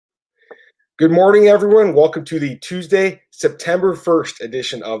Good morning, everyone. Welcome to the Tuesday, September 1st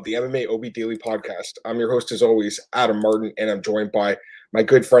edition of the MMAOB Daily Podcast. I'm your host, as always, Adam Martin, and I'm joined by my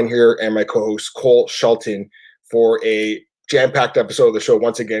good friend here and my co-host, Cole Shelton, for a jam-packed episode of the show.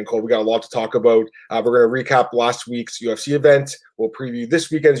 Once again, Cole, we got a lot to talk about. We're going to recap last week's UFC event. We'll preview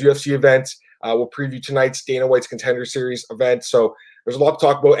this weekend's UFC event. We'll preview tonight's Dana White's Contender Series event. So there's a lot to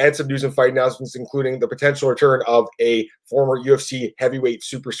talk about and some news and fight announcements, including the potential return of a former UFC heavyweight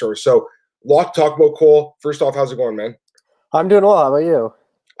superstar. So a lot to talk about, Cole. First off, how's it going, man? I'm doing well. How about you?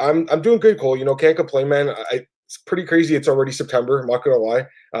 I'm doing good, Cole. Can't complain, man. It's pretty crazy. It's already September. I'm not going to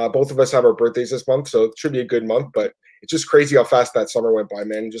lie. Both of us have our birthdays this month, so it should be a good month. But it's just crazy how fast that summer went by,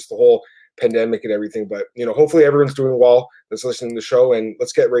 man. Just the whole pandemic and everything. But, hopefully everyone's doing well that's listening to the show. And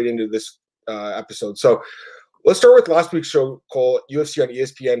let's get right into this episode. So let's start with last week's show, Cole, UFC on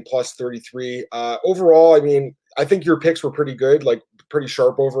ESPN plus 33. Overall, I think your picks were pretty good, like pretty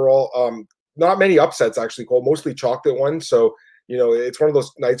sharp overall. Not many upsets, actually, Cole, mostly chocolate ones. So, it's one of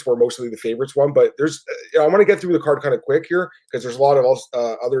those nights where mostly the favorites won. But there's, I want to get through the card kind of quick here because there's a lot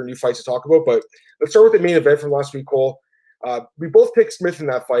of other new fights to talk about. But let's start with the main event from last week, Cole. We both picked Smith in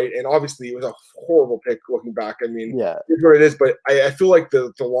that fight, and obviously it was a horrible pick looking back. Yeah, it's what it is, but I feel like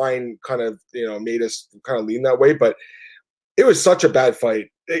the line kind of, made us kind of lean that way. But it was such a bad fight.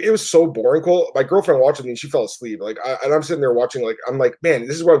 It was so boring, Cole. My girlfriend watched it and she fell asleep. And I'm sitting there watching, I'm like, man,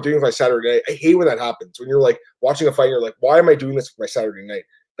 this is what I'm doing with my Saturday night. I hate when that happens. When you're watching a fight and you're like, why am I doing this for my Saturday night?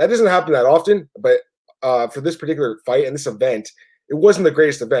 That doesn't happen that often, but for this particular fight and this event, it wasn't the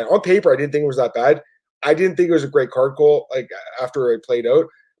greatest event. On paper, I didn't think it was that bad. I didn't think it was a great card, Cole, after it played out.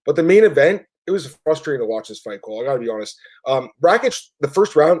 But the main event, it was frustrating to watch this fight, Cole. I got to be honest. Rakic, the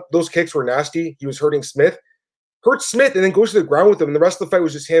first round, those kicks were nasty. He was hurting Smith. Hurt Smith and then goes to the ground with him. And the rest of the fight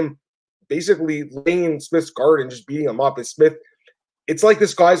was just him basically laying Smith's guard and just beating him up. And Smith, it's like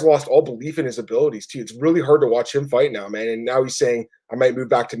this guy's lost all belief in his abilities, too. It's really hard to watch him fight now, man. And now he's saying, I might move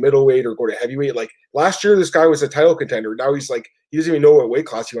back to middleweight or go to heavyweight. Last year, this guy was a title contender. Now he's he doesn't even know what weight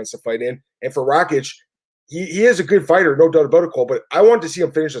class he wants to fight in. And for Rakic, he is a good fighter, no doubt about it, Cole. But I wanted to see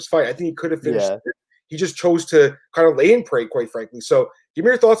him finish this fight. I think he could have finished it. He just chose to kind of lay in prey, quite frankly. So give me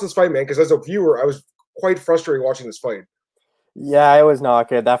your thoughts on this fight, man, because as a viewer, I was quite frustrated watching this fight. Yeah, it was not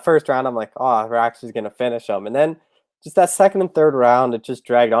good. That first round, I'm like, Rakic is going to finish him. And then just that second and third round, it just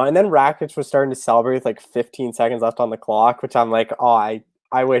dragged on. And then Rakic was starting to celebrate with 15 seconds left on the clock, which I'm like, I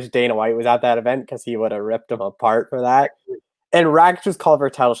wish Dana White was at that event because he would have ripped him apart for that. And Rakic was called for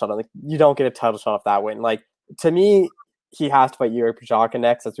a title shot. I'm like, you don't get a title shot off that win. To me, he has to fight Yuri Prochazka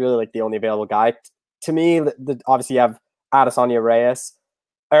next. That's really the only available guy. To me, obviously you have Adesanya Reyes.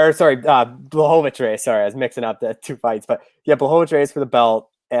 Blachowicz Reyes. Sorry, I was mixing up the two fights. But yeah, Blachowicz Reyes for the belt,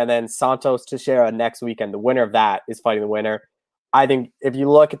 and then Santos Teixeira next weekend. The winner of that is fighting the winner. I think if you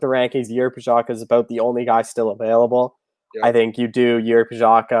look at the rankings, Yuri Prochazka is about the only guy still available. Yeah. I think you do Yuri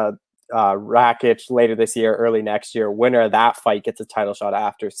Prochazka, Rakic later this year, early next year. Winner of that fight gets a title shot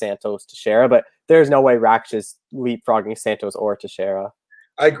after Santos Teixeira. But there's no way Rakic is leapfrogging Santos or Teixeira.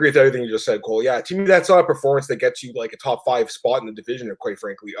 I agree with everything you just said, Cole. Yeah, to me, that's not a performance that gets you a top 5 spot in the division, quite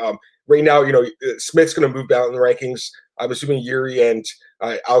frankly. Right now, Smith's going to move down in the rankings. I'm assuming Yuri and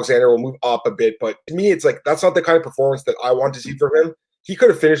Alexander will move up a bit. But to me, it's that's not the kind of performance that I want to see from him. He could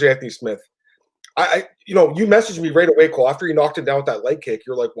have finished Anthony Smith. You messaged me right away, Cole, after he knocked him down with that leg kick.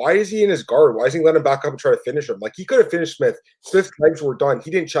 You're like, why is he in his guard? Why isn't he letting him back up and try to finish him? He could have finished Smith. Smith's legs were done. He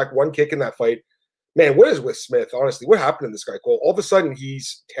didn't check one kick in that fight. Man, what is with Smith, honestly? What happened to this guy, Cole? All of a sudden,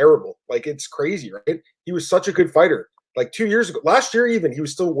 he's terrible. It's crazy, right? He was such a good fighter. 2 years ago, last year even, he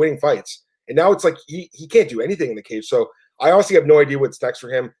was still winning fights. And now it's he can't do anything in the cage. So I honestly have no idea what's next for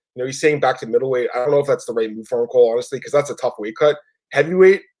him. He's saying back to middleweight. I don't know if that's the right move for him, Cole, honestly, because that's a tough weight cut.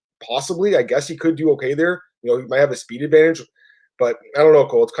 Heavyweight, possibly. I guess he could do okay there. He might have a speed advantage. But I don't know,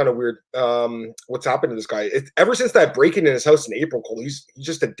 Cole. It's kind of weird what's happened to this guy. Ever since that break-in in his house in April, Cole, he's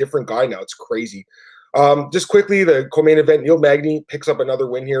just a different guy now. It's crazy. Just quickly, the co-main event, Neil Magny picks up another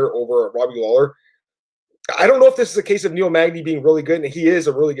win here over Robbie Lawler. I don't know if this is a case of Neil Magny being really good, and he is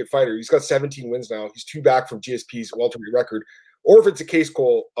a really good fighter. He's got 17 wins now. He's 2 back from GSP's welterweight record. Or if it's a case,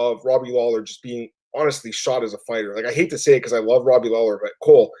 Cole, of Robbie Lawler just being honestly shot as a fighter. I hate to say it because I love Robbie Lawler, but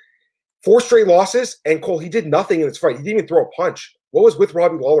Cole, 4 straight losses, and Cole, he did nothing in this fight. He didn't even throw a punch. What was with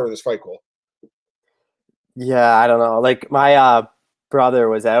Robbie Lawler in this fight, Cole? Yeah, I don't know. My brother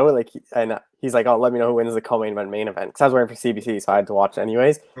was out, and he's like, "Oh, let me know who wins the co-main event, main event," because I was waiting for CBC, so I had to watch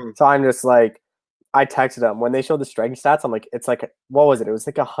anyways. So I'm just I texted him when they showed the striking stats. I'm like, it's what was it? It was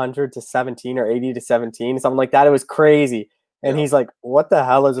 100-17 or 80-17, something like that. It was crazy. And he's like, "What the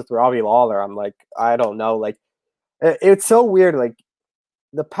hell is with Robbie Lawler?" I'm like, I don't know. It's so weird.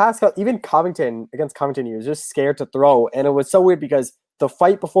 the past, even Covington, against Covington, he was just scared to throw. And it was so weird because the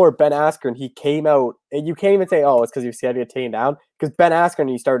fight before Ben Askren, he came out, and you can't even say, oh, it's because he was scared to get taken down. Because Ben Askren,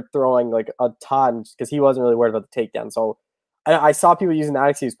 he started throwing like a ton because he wasn't really worried about the takedown. So I saw people using that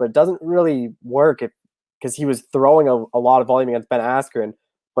excuse, but it doesn't really work because he was throwing a lot of volume against Ben Askren.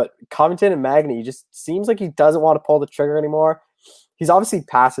 But Covington and Magny, he just seems like he doesn't want to pull the trigger anymore. He's obviously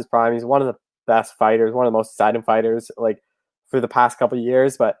past his prime. He's one of the best fighters, one of the most exciting fighters, like for the past couple of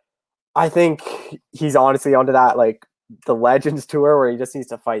years. But I think he's honestly onto that, like the Legends tour where he just needs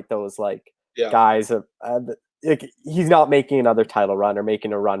to fight those like guys. Like, he's not making another title run or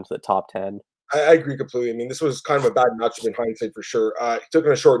making a run to the top 10. I agree completely. I mean, this was kind of a bad matchup in hindsight for sure. He took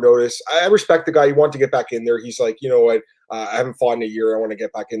on a short notice. I respect the guy. He wanted to get back in there. He's like, you know what? I haven't fought in a year. I want to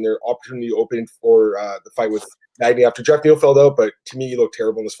get back in there. Opportunity open for the fight with Magny after Jeff Neal fell out, but to me, he looked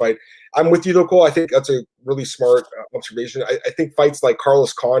terrible in this fight. I'm with you, though, Cole. I think that's a really smart observation. I think fights like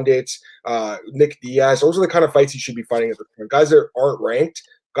Carlos Condit, Nick Diaz, those are the kind of fights he should be fighting at this point. Guys that aren't ranked,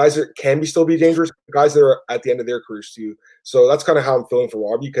 guys that can still be dangerous, guys that are at the end of their careers, too. So that's kind of how I'm feeling for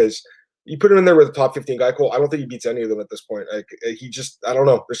Robbie, because you put him in there with a top 15 guy, Cole. I don't think he beats any of them at this point. Like, he just, I don't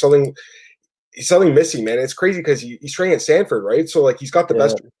know. There's something missing, man. It's crazy because he's training at Sanford, right? So, like, he's got the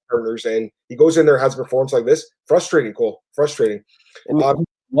best partners, and he goes in there, has a performance like this. Frustrating, Cole. Frustrating. And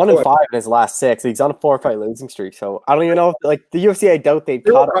 1-5 in his last 6. He's on a 4-fight losing streak. So I don't even know if, like, the UFC, I doubt they'd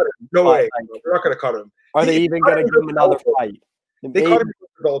cut him. No way. They're not going to cut him. Are they even going to give him another fight? They cut him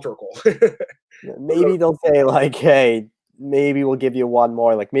with Bellator, Cole. Maybe they'll say, like, hey, maybe we'll give you one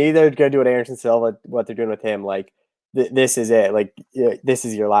more. Like, maybe they're going to do what Anderson Silva, what they're doing with him. Like, this is it. Like, this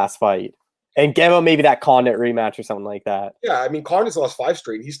is your last fight. And give him maybe that Condit rematch or something like that. Yeah, I mean, Condit's lost 5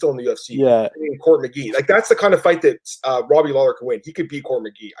 straight. He's still in the UFC. Yeah. Court McGee. Like, that's the kind of fight that Robbie Lawler can win. He could beat Court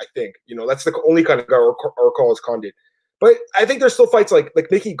McGee, I think. You know, that's the only kind of guy or call is Condit. But I think there's still fights like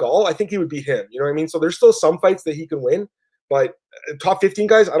Mickey Gall. I think he would beat him. You know what I mean? So there's still some fights that he can win. But top 15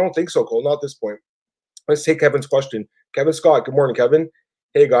 guys, I don't think so, Cole. Not at this point. Let's take Kevin's question. Kevin Scott. Good morning, Kevin.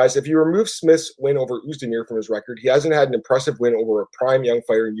 Hey, guys. If you remove Smith's win over Ozdemir from his record, he hasn't had an impressive win over a prime young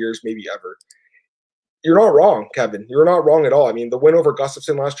fighter in years, maybe ever. You're not wrong, Kevin. You're not wrong at all. I mean, the win over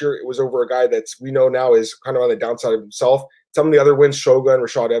Gustafsson last year, it was over a guy that's we know now is kind of on the downside of himself. Some of the other wins, Shogun,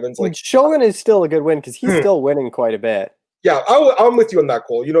 Rashad Evans. Like Shogun is still a good win because he's still winning quite a bit. Yeah, I'm with you on that,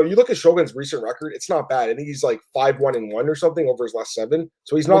 Cole. You know, you look at Shogun's recent record, it's not bad. I think he's like 5-1-1 or something over his last 7.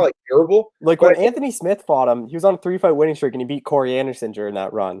 So he's not like terrible. Like when Anthony Smith fought him, he was on a 3-fight winning streak and he beat Corey Anderson during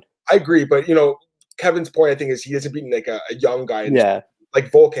that run. I agree, but you know, Kevin's point I think is he hasn't beaten like a young guy.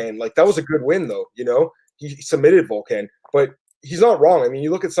 Like Volkan. Like that was a good win though, you know? He submitted Volkan, but he's not wrong. I mean, you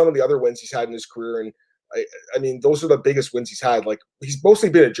look at some of the other wins he's had in his career, and I mean, those are the biggest wins he's had. Like he's mostly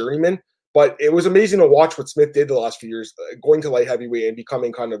been a journeyman, but it was amazing to watch what Smith did the last few years, going to light heavyweight and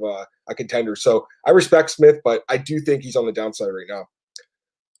becoming kind of a contender. So I respect Smith, but I do think he's on the downside right now.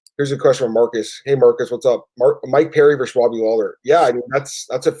 Here's a question from Marcus. Hey, Marcus, what's up? Mike Perry versus Robbie Lawler. Yeah, I mean, that's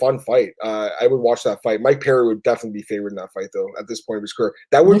a fun fight. I would watch that fight. Mike Perry would definitely be favored in that fight, though, at this point of his career.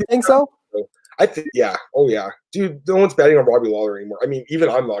 That would you think so? I think, yeah. Oh, yeah. Dude, no one's betting on Robbie Lawler anymore. I mean, even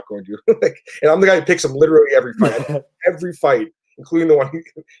I'm not going to. And I'm the guy who picks him literally every fight. Every fight, including the one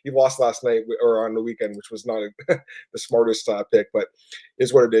he lost last night or on the weekend, which was not the smartest pick, but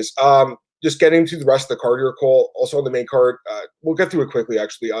is what it is. Just getting to the rest of the card here, Cole. Also on the main card, we'll get through it quickly,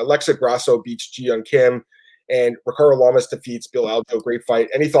 actually. Alexa Grasso beats Ji Young Kim, and Ricardo Lamas defeats Bill Algeo. Great fight.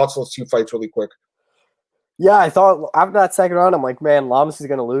 Any thoughts on those two fights really quick? Yeah, I thought after that second round, I'm like, man, Lamas is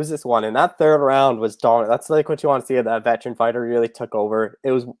going to lose this one. And that third round was dominant. That's like what you want to see. That veteran fighter really took over.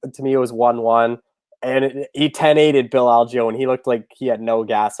 It was, to me, it was 1-1. And he 10-8'd Bill Algeo, and he looked like he had no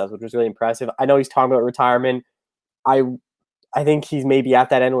gas ups, which was really impressive. I know he's talking about retirement. I think he's maybe at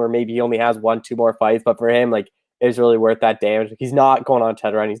that end where maybe he only has 1-2 more fights. But for him, like, it's really worth that damage. He's not going on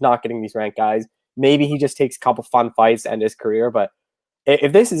title run. He's not getting these ranked guys. Maybe he just takes a couple fun fights to end his career. But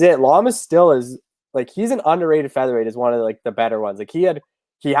if this is it, Lamas still is – like he's an underrated featherweight, is one of like the better ones. Like he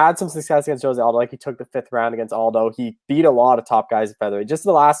had some success against Jose Aldo. Like he took the 5th round against Aldo. He beat a lot of top guys at featherweight. Just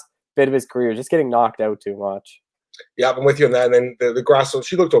the last bit of his career, just getting knocked out too much. Yeah, I'm with you on that. And then the Grasso,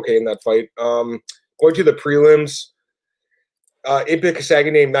 she looked okay in that fight. Going to the prelims, Impa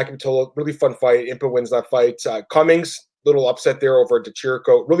Kasaganay and Makimatola, really fun fight. Impa wins that fight. Cummings, little upset there over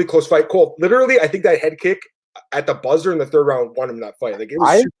DeChirico. Really close fight. Cole, literally, I think that head kick at the buzzer in the 3rd round won him that fight. Like it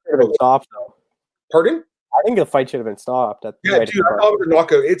was super stopped though. Pardon? I think the fight should have been stopped. Yeah, dude, I thought it was a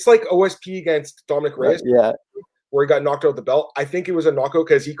knockout. It's like OSP against Dominic Reyes. Yeah. Where he got knocked out of the belt. I think it was a knockout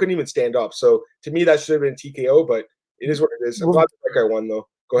because he couldn't even stand up. So to me, that should have been TKO, but it is what it is. I'm glad the guy won, though.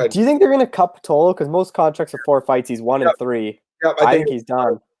 Go ahead. Do you think they're going to cut Patolo? Because most contracts are 4 fights. He's 1-3. Yeah, I think he's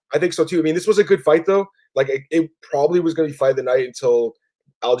done. I think so too. I mean, this was a good fight though. Like it probably was going to be fight of the night until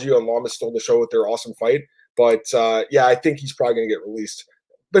Algio and Lama stole the show with their awesome fight. But yeah, I think he's probably going to get released.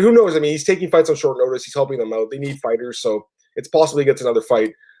 But who knows? I mean, he's taking fights on short notice. He's helping them out. They need fighters, so it's possible he gets another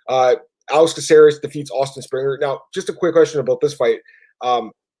fight. Alex Caceres defeats Austin Springer. Now, just a quick question about this fight.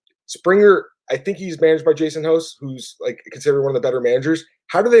 Springer, I think he's managed by Jason House, who's like considered one of the better managers.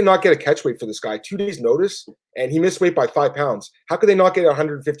 How do they not get a catch weight for this guy? 2 days notice, and he missed weight by 5 pounds. How could they not get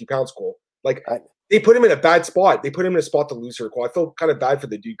 150 pounds, Cole? Like, they put him in a bad spot. They put him in a spot to lose here, Cole. I feel kind of bad for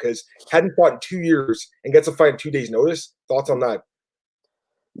the dude because hadn't fought in 2 years and gets a fight in 2 days notice. Thoughts on that?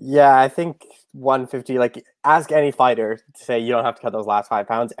 Yeah, I think 150, like, ask any fighter to say you don't have to cut those last 5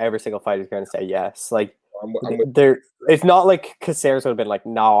 pounds. Every single fighter is going to say yes. Like, it's not like Caceres would have been like,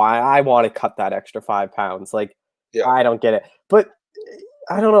 no, I want to cut that extra 5 pounds. Like, yeah. I don't get it. But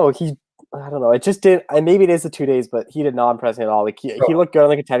I don't know. I don't know. It just did. And maybe it is the 2 days, but he did not impress me at all. Like, he looked good on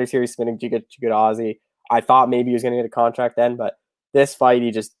the contender series, spinning good Aussie. I thought maybe he was going to get a contract then, but this fight,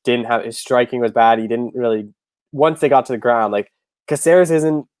 he just didn't have, his striking was bad. He didn't really, once they got to the ground, like, Caceres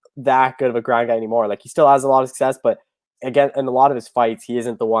isn't that good of a ground guy anymore. Like, he still has a lot of success, but again, in a lot of his fights, he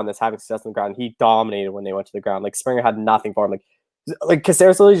isn't the one that's having success on the ground. He dominated when they went to the ground. Like, Springer had nothing for him. Like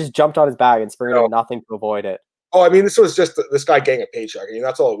Caceres literally just jumped on his bag, and Springer did nothing to avoid it. Oh, I mean, this was just this guy getting a paycheck. I mean,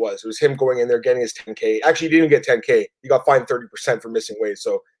 that's all it was. It was him going in there, getting his 10K. Actually, he didn't get 10K. He got fined 30% for missing weight.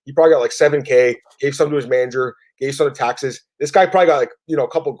 So he probably got like 7K, gave some to his manager, gave some to taxes. This guy probably got like, a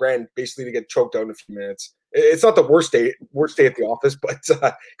couple grand basically to get choked out in a few minutes. It's not the worst day at the office, but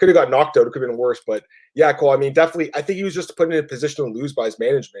could have got knocked out. It could have been worse. But yeah, Cole, I mean, definitely, I think he was just put in a position to lose by his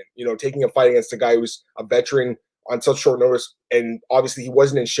management, taking a fight against a guy who's a veteran on such short notice. And obviously he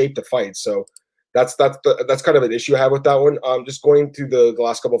wasn't in shape to fight. So that's kind of an issue I have with that one. Just going through the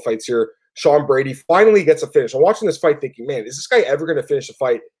last couple of fights here, Sean Brady finally gets a finish. I'm watching this fight thinking, man, is this guy ever going to finish a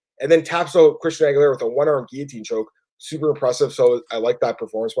fight? And then taps out Christian Aguilera with a one-arm guillotine choke. Super impressive. So I like that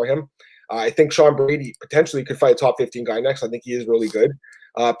performance by him. I think Sean Brady potentially could fight a top 15 guy next. I think he is really good.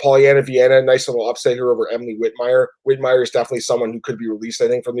 Polyana Vienna, nice little upset here over Emily Whitmire. Whitmire is definitely someone who could be released, I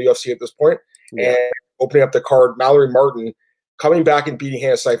think, from the UFC at this point. Yeah. And opening up the card, Mallory Martin coming back and beating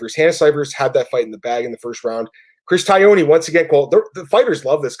Hannah Cifers. Hannah Cifers had that fight in the bag in the first round. Chris Taioni, once again, Cole, the fighters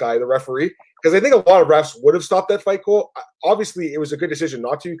love this guy, the referee, because I think a lot of refs would have stopped that fight, Cole. Obviously, it was a good decision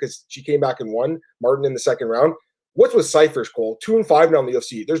not to because she came back and won Martin in the second round. What's with Cifers, Cole? 2-5 now in the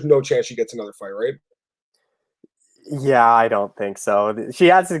UFC. There's no chance she gets another fight, right? Yeah, I don't think so. She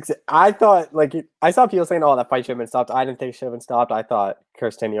has. I thought, I saw people saying, "Oh, that fight should have been stopped." I didn't think it should have been stopped. I thought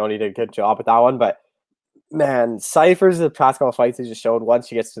Chris Taioni did a good job with that one, but man, Cifers, the past couple fights he just showed, once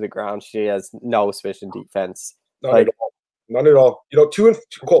she gets to the ground, she has no sufficient defense. None at all.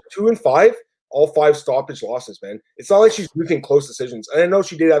 2-5, all 5 stoppage losses, man. It's not like she's losing close decisions. And I know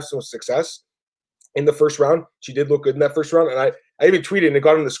she did have some success in the first round. She did look good in that first round. And I even tweeted and it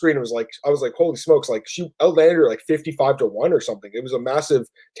got on the screen. I was like, holy smokes. Like, she outlanded her like 55-1 or something. It was a massive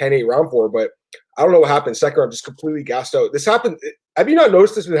 10-8 round for her, but I don't know what happened. Second round, just completely gassed out. This happened. Have you not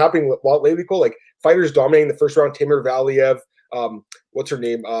noticed this been happening a lot lately, Cole? Like, fighters dominating the first round, Timur Valiev, what's her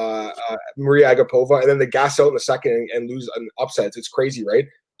name? Maria Agapova, and then they gas out in the second and lose an upsets. It's crazy, right?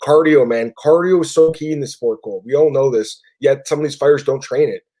 Cardio, man. Cardio is so key in this sport, Cole. We all know this, yet some of these fighters don't train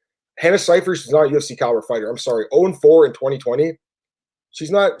it. Hannah Cifers is not a UFC caliber fighter. I'm sorry. 0-4 in 2020. She's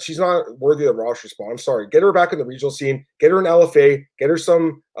not worthy of the roster spot. I'm sorry. Get her back in the regional scene. Get her an LFA. Get her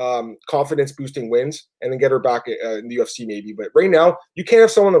some confidence boosting wins, and then get her back in the UFC maybe. But right now, you can't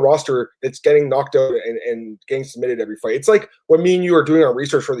have someone on the roster that's getting knocked out and getting submitted every fight. It's like when me and you are doing our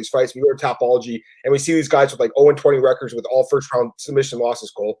research for these fights. We go to Tapology and we see these guys with like 0-20 records with all first round submission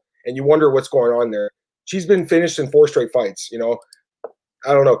losses, Cole, and you wonder what's going on there. She's been finished in 4 straight fights.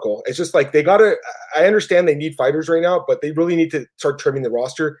 I don't know, Cole. It's just like I understand they need fighters right now, but they really need to start trimming the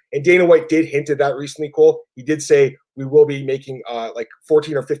roster. And Dana White did hint at that recently, Cole. He did say we will be making like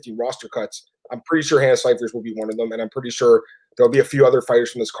 14 or 15 roster cuts. I'm pretty sure Hannah Cifers will be one of them, and I'm pretty sure there'll be a few other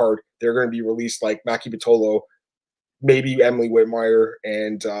fighters from this card. They're going to be released, like Maki Bitolo, maybe Emily Whitmire,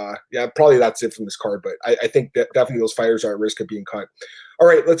 and probably that's it from this card. But I think that definitely those fighters are at risk of being cut. All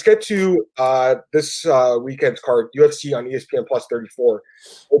right, let's get to this weekend's card, UFC on ESPN Plus 34,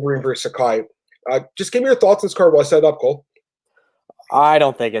 Wolverine versus Sakai. Just give me your thoughts on this card while I set it up, Cole. I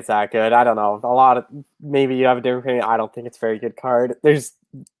don't think it's that good. I don't know. Maybe you have a different opinion. I don't think it's a very good card. There's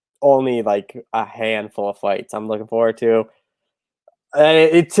only like a handful of fights I'm looking forward to.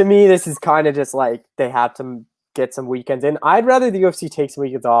 To me, this is kind of just like they have to get some weekends in. I'd rather the UFC take some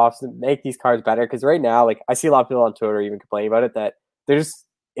weekends off and make these cards better, because right now, like, I see a lot of people on Twitter even complaining about it, that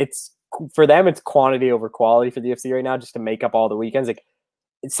it's for them, it's quantity over quality for the UFC right now, just to make up all the weekends. Like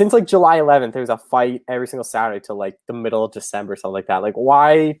since like July 11th, there's a fight every single Saturday till like the middle of December, something like that. Like,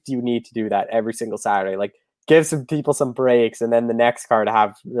 why do you need to do that every single Saturday? Like, give some people some breaks, and then the next card to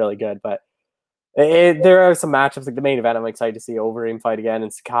have really good. But there are some matchups like the main event. I'm excited to see Overeem fight again,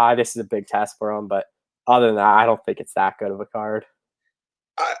 and Sakai. This is a big test for him, but other than that, I don't think it's that good of a card.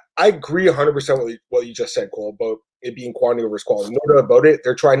 I agree 100% with what you just said, Cole, about it being quantity over quality. No doubt about it.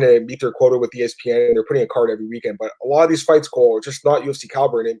 They're trying to meet their quota with ESPN, and they're putting a card every weekend. But a lot of these fights, Cole, are just not UFC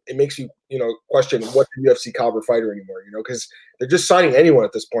caliber, and it makes you, question what's the UFC caliber fighter anymore, because they're just signing anyone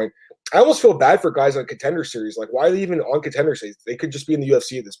at this point. I almost feel bad for guys on Contender Series. Like, why are they even on Contender Series? They could just be in the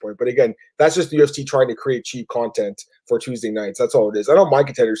UFC at this point. But again, that's just the UFC trying to create cheap content for Tuesday nights. That's all it is. I don't mind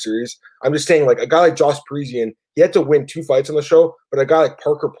Contender Series. I'm just saying, like, a guy like Josh Parisian, he had to win 2 fights on the show, but a guy like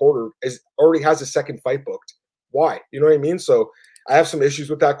Parker Porter already has a second fight booked. Why? You know what I mean? So I have some issues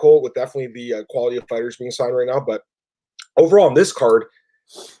with that, Cole, with definitely the quality of fighters being signed right now. But overall on this card,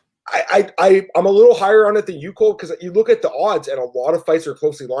 I'm a little higher on it than you, Cole, because you look at the odds and a lot of fights are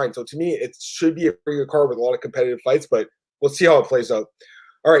closely lined. So to me, it should be a pretty good card with a lot of competitive fights, but we'll see how it plays out.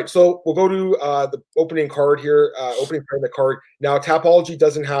 All right, so we'll go to the opening card here, opening part of the card. Now, Tapology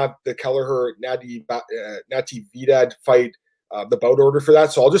doesn't have the Kelleher Natividad fight, the bout order for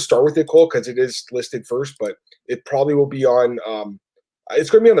that. So I'll just start with it, Cole, because it is listed first, but it probably will be on it's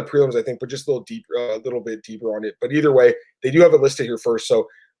going to be on the prelims, I think, but just a little bit deeper on it. But either way, they do have it listed here first. So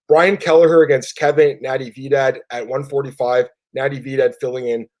Brian Kelleher against Kevin Natividad at 145. Natividad filling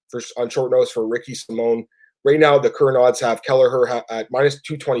in on short notice for Ricky Simone. Right now, the current odds have Kelleher at minus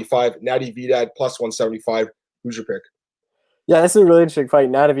 225, Natividad plus 175. Who's your pick? Yeah, this is a really interesting fight.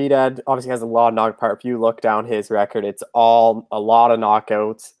 Natividad obviously has a lot of knockout. If you look down his record, it's all a lot of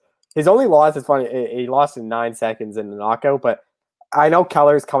knockouts. His only loss is funny. He lost in 9 seconds in the knockout, but I know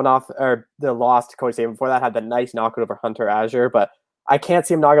Keller's coming off or the loss to Cody Saban before that had the nice knockout over Hunter Azure, but I can't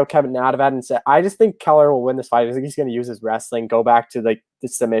see him knock out Kevin Natividad and say I just think Keller will win this fight. I think he's going to use his wrestling, go back to like the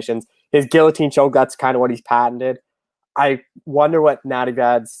submissions. His guillotine choke, that's kind of what he's patented. I wonder what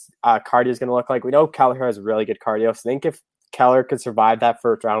Natividad's cardio is going to look like. We know Kelleher has really good cardio, so I think if Keller could survive that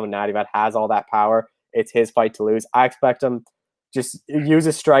first round when Natividad has all that power, it's his fight to lose. I expect him just use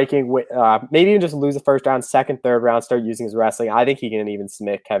his striking, maybe even just lose the first round, second, third round, start using his wrestling. I think he can even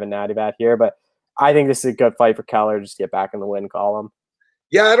submit Kevin Natividad here, but I think this is a good fight for Keller just to get back in the win column.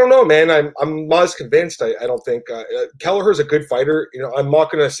 Yeah, I don't know, man. I'm not as convinced. I don't think Kelleher's a good fighter. I'm not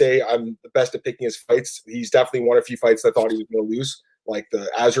going to say I'm the best at picking his fights. He's definitely won a few fights that I thought he was going to lose, like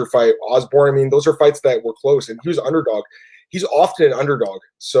the Azure fight, Osborne. I mean, those are fights that were close, and he was underdog. He's often an underdog.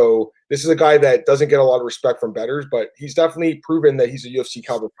 So this is a guy that doesn't get a lot of respect from bettors, but he's definitely proven that he's a UFC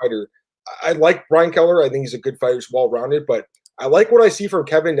caliber fighter. I like Brian Keller. I think he's a good fighter. He's well-rounded, but I like what I see from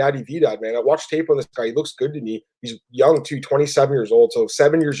Kevin Natividad, man. I watched tape on this guy. He looks good to me. He's young, too, 27 years old, so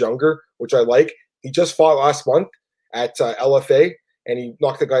 7 years younger, which I like. He just fought last month at LFA, and he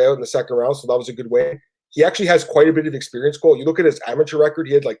knocked the guy out in the second round, so that was a good win. He actually has quite a bit of experience, Cole. You look at his amateur record,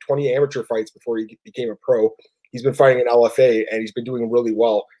 he had like 20 amateur fights before he became a pro. He's been fighting in LFA, and he's been doing really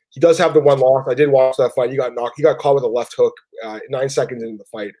well. He does have the one loss. I did watch that fight. He got caught with a left hook 9 seconds into the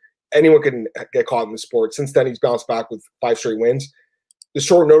fight. Anyone can get caught in the sport. Since then, he's bounced back with 5 straight wins. The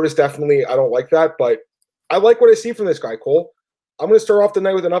short notice, definitely, I don't like that, but I like what I see from this guy, Cole. I'm going to start off the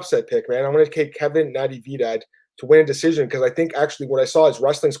night with an upset pick, man. I'm going to take Kevin Natividad to win a decision because I think actually what I saw is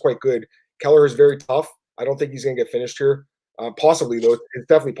wrestling's quite good. Keller is very tough. I don't think he's going to get finished here. Possibly, though. It's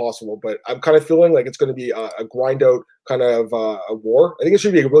definitely possible, but I'm kind of feeling like it's going to be a grind-out kind of a war. I think it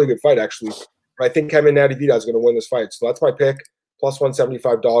should be a really good fight, actually. But I think Kevin Natividad is going to win this fight. So that's my pick, plus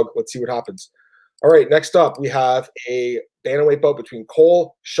 175 dog. Let's see what happens. All right, next up, we have a bantamweight bout between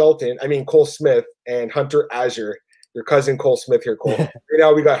Cole Smith and Hunter Azure. Your cousin Cole Smith here, Cole. Right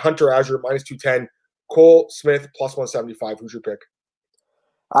now, we got Hunter Azure minus 210, Cole Smith plus 175. Who's your pick?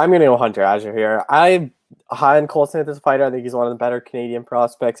 I'm going to go Hunter Azure here. I'm high on Cole Smith as a fighter. I think he's one of the better Canadian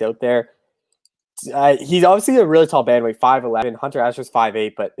prospects out there. He's obviously a really tall bantamweight, 5'11". Hunter Azure's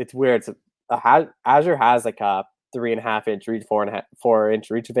 5'8", but it's weird. Azure has like a 3.5 inch reach, 4 inch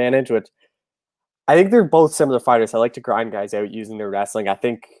reach advantage, which I think they're both similar fighters. I like to grind guys out using their wrestling. I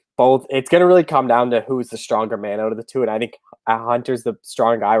think it's going to really come down to who's the stronger man out of the two. And I think Hunter's the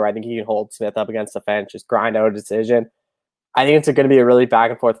strong guy where I think he can hold Smith up against the fence, just grind out a decision. I think it's going to be a really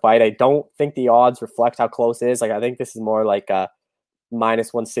back and forth fight. I don't think the odds reflect how close it is. Like I think this is more like a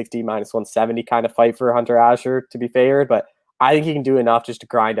minus 160, minus 170 kind of fight for Hunter Azure to be favored. But I think he can do enough just to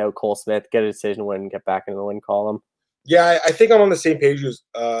grind out Cole Smith, get a decision win, and get back into the win column. Yeah, I think I'm on the same page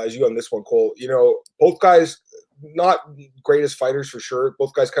as you on this one, Cole. Both guys, not greatest fighters for sure.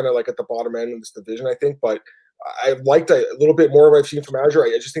 Both guys kind of like at the bottom end of this division, I think. But I liked a little bit more of what I've seen from Azure.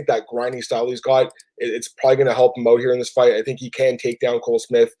 I just think that grinding style he's got, it's probably going to help him out here in this fight. I think he can take down Cole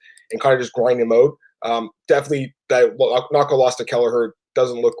Smith and kind of just grind him out. Definitely that knockout loss to Kelleher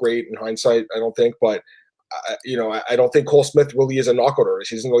doesn't look great in hindsight, I don't think. But, I don't think Cole Smith really is a knockout artist.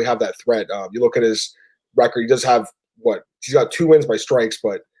 He doesn't really have that threat. You look at his record, he does have he's got 2 wins by strikes,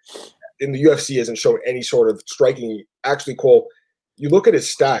 but in the UFC hasn't shown any sort of striking. Actually, Cole, you look at his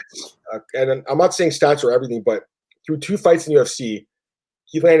stats, and I'm not saying stats are everything, but through 2 fights in the UFC,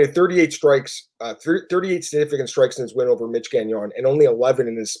 he landed 38 strikes, 38 significant strikes in his win over Mitch Gagnon, and only 11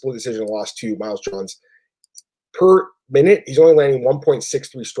 in his split decision loss to Miles Johns. Per minute, he's only landing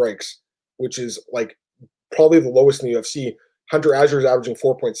 1.63 strikes, which is like probably the lowest in the UFC. Hunter Azure is averaging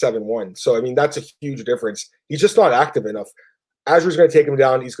 4.71. So, I mean, that's a huge difference. He's just not active enough. Azure's going to take him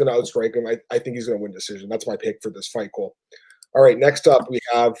down. He's going to outstrike him. I think he's going to win decision. That's my pick for this fight, Cole. All right, next up we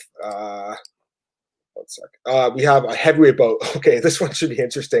have we have a heavyweight bout. Okay, this one should be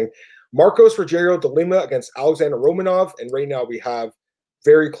interesting. Marcos Rogerio de Lima against Alexander Romanov, and right now we have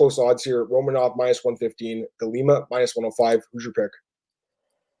very close odds here. Romanov -115, de Lima -105. Who's your pick?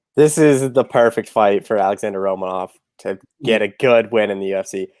 This is the perfect fight for Alexander Romanov to get a good win in the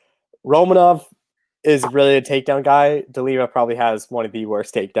UFC. Romanov is really a takedown guy. De Lima probably has one of the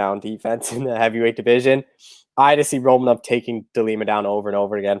worst takedown defense in the heavyweight division. I just see Romanov taking De Lima down over and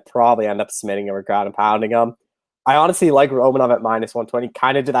over again, probably end up submitting him or ground and pounding him. I honestly like Romanov at -120,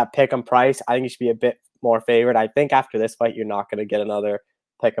 kind of to that pick 'em price. I think he should be a bit more favored. I think after this fight, you're not going to get another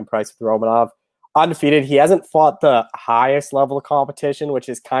pick 'em price with Romanov. Undefeated, he hasn't fought the highest level of competition, which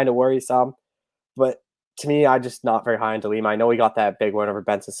is kind of worrisome. But to me, I'm just not very high on De Lima. I know he got that big win over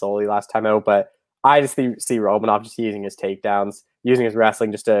Ben Sassoli last time out, but I just see Romanov just using his takedowns, using his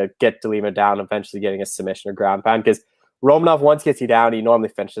wrestling just to get De Lima down, eventually getting a submission or ground pound. Because Romanov, once gets you down, he normally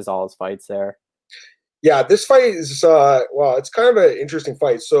finishes all his fights there. Yeah, this fight is, it's kind of an interesting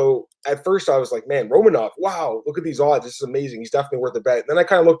fight. So at first I was like, man, Romanov, wow, look at these odds. This is amazing. He's definitely worth a bet. And then I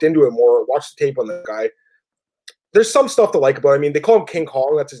kind of looked into it more, watched the tape on the guy. There's some stuff to like about it. I mean, they call him King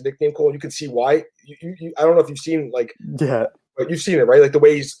Kong. That's his nickname, Cole. You can see why. I don't know if you've seen, but you've seen it, right? Like the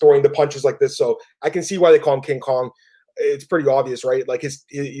way he's throwing the punches like this. So I can see why they call him King Kong. It's pretty obvious, right? Like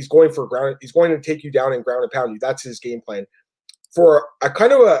he's going for ground. He's going to take you down and ground and pound you. That's his game plan. For a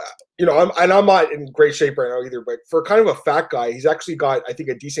kind of a, I'm not in great shape right now either, but for kind of a fat guy, he's actually got, I think,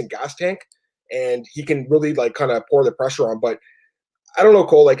 a decent gas tank, and he can really like kind of pour the pressure on. But I don't know,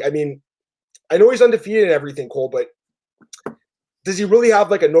 Cole. Like, I mean, I know he's undefeated and everything, Cole, but does he really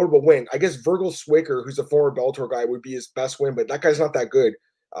have like a notable win? I guess Virgil Swicker, who's a former Bellator guy, would be his best win, but that guy's not that good.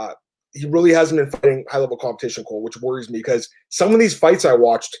 He really hasn't been fighting high-level competition, Cole, which worries me because some of these fights I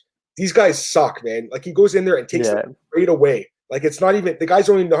watched, these guys suck, man. Like he goes in there and takes them straight away. Like it's not even – the guys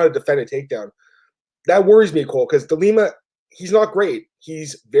don't even know how to defend a takedown. That worries me, Cole, because De Lima, he's not great.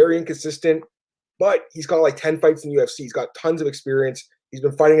 He's very inconsistent, but he's got like 10 fights in the UFC. He's got tons of experience. He's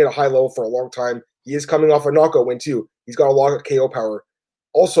been fighting at a high level for a long time. He is coming off a knockout win too. He's got a lot of KO power.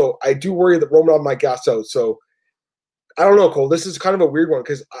 Also, I do worry that Romanov might gas out. So I don't know, Cole. This is kind of a weird one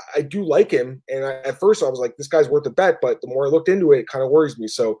because I do like him. And at first I was like, this guy's worth a bet. But the more I looked into it, it kind of worries me.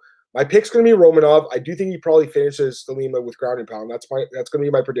 So my pick's going to be Romanov. I do think he probably finishes De Lima with ground and pound. That's going to be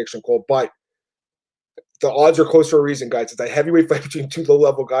my prediction, Cole. But the odds are close for a reason, guys. It's a heavyweight fight between 2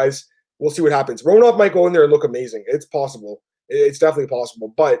 low-level guys. We'll see what happens. Romanov might go in there and look amazing. It's possible. It's definitely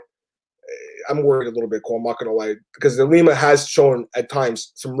possible. But I'm worried a little bit, Cole. I'm not going to lie. Because De Lima has shown at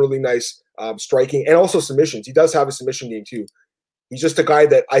times some really nice striking and also submissions. He does have a submission game too. He's just a guy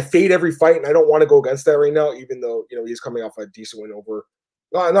that I fade every fight, and I don't want to go against that right now, even though, he's coming off a decent win over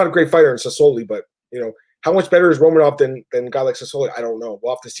not a great fighter in Sassoli, but, how much better is Romanov than a guy like Sassoli? I don't know.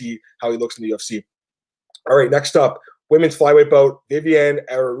 We'll have to see how he looks in the UFC. All right, next up, women's flyweight bout, Viviane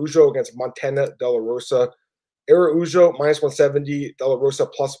Araújo against Montana De La Rosa. Araújo -170, De La Rosa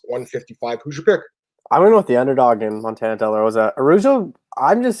 +155. Who's your pick? I went with the underdog in Montana De La Rosa. Araújo,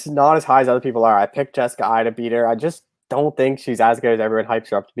 I'm just not as high as other people are. I picked Jessica Eye to beat her. I just don't think she's as good as everyone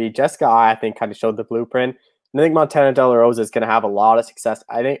hypes her up to be. Jessica Eye, I think, kind of showed the blueprint. And I think Montana De La Rosa is going to have a lot of success.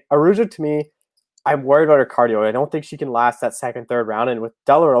 I think Araújo, to me, I'm worried about her cardio. I don't think she can last that second, third round. And with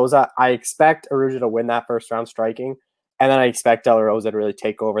De La Rosa, I expect Araújo to win that first round striking. And then I expect De La Rosa to really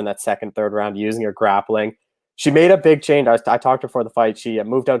take over in that second, third round using her grappling. She made a big change. I talked to her before the fight. She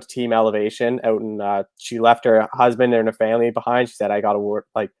moved out to Team Elevation out and she left her husband and her family behind. She said, I got to worry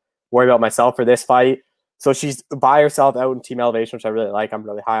about myself for this fight. So she's by herself out in Team Elevation, which I really like. I'm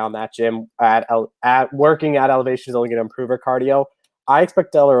really high on that gym. At working at Elevation is only going to improve her cardio. I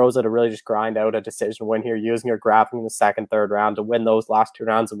expect De La Rosa to really just grind out a decision win here, using her grappling in the second, third round to win those last 2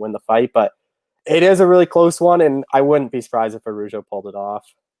 rounds and win the fight. But it is a really close one, and I wouldn't be surprised if Araujo pulled it off.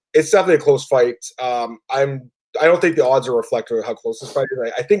 It's definitely a close fight. I don't think the odds are reflective of how close this fight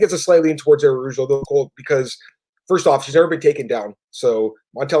is. I think it's a slight lean towards Araujo though, Cole, because first off, she's never been taken down. So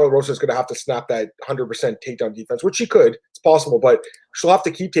Montella Rosa is going to have to snap that 100% takedown defense, which she could. It's possible, but she'll have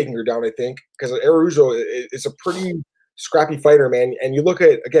to keep taking her down, I think, because Araujo is a pretty scrappy fighter, man. And you look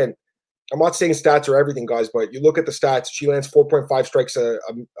at, again, I'm not saying stats are everything, guys, but you look at the stats. She lands 4.5 strikes a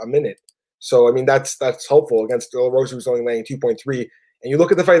minute. So, I mean, that's helpful against De La Rosa, who's only landing 2.3. And you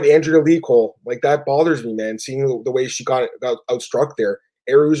look at the fight of Andrea Lee, Cole, like that bothers me, man, seeing the way she got outstruck there.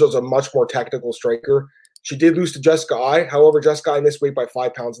 Araujo's a much more technical striker. She did lose to Jessica Ai. However, Jessica Ai missed weight by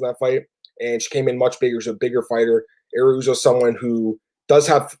 5 pounds in that fight, and she came in much bigger. She's a bigger fighter. Araujo's someone who does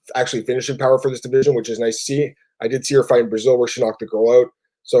have actually finishing power for this division, which is nice to see. I did see her fight in Brazil where she knocked the girl out.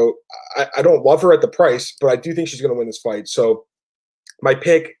 So I don't love her at the price, but I do think she's going to win this fight. So my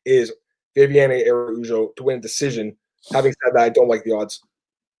pick is Viviane Araujo to win a decision. Having said that, I don't like the odds.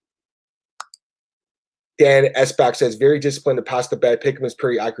 Dan Esbach says, very disciplined to pass the bet. Pick him is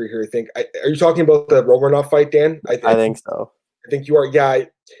pretty accurate here, I think. Are you talking about the Romanov fight, Dan? I think so. I think you are. Yeah,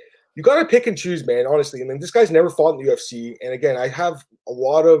 you got to pick and choose, man, honestly. I mean, this guy's never fought in the UFC. And again, I have a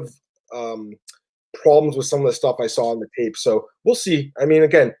lot of problems with some of the stuff I saw on the tape. So we'll see. I mean,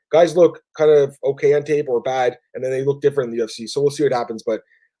 again, guys look kind of okay on tape or bad, and then they look different in the UFC. So we'll see what happens. But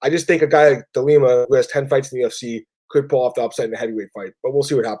I just think a guy like De Lima, who has 10 fights in the UFC, could pull off the upset in a heavyweight fight. But we'll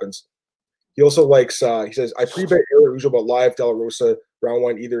see what happens. He also likes, he says, I pre-bet Araujo but live De La Rosa round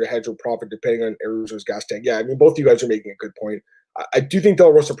 1 either to hedge or profit depending on Araujo's gas tank. Yeah, I mean, both of you guys are making a good point. I do think De La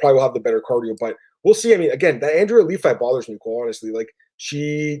Rosa probably will have the better cardio, but we'll see. I mean, again, that Andrea Lee fight bothers me, Cole, honestly. Like,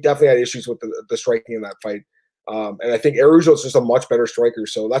 she definitely had issues with the striking in that fight. And I think Araujo is just a much better striker.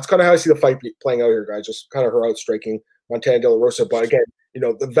 So that's kind of how I see the fight playing out here, guys. Just kind of her out striking Montana De La Rosa. But again,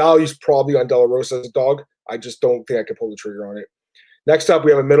 the value's probably on De La Rosa as a dog. I just don't think I can pull the trigger on it. Next up,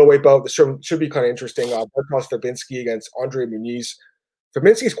 we have a middleweight bout. This should be kind of interesting. Bartosz Fabinski against Andre Muniz.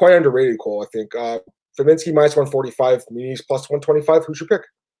 Fabinski is quite underrated, Cole, I think. Fabinski minus 145, Muniz plus 125. Who's your pick?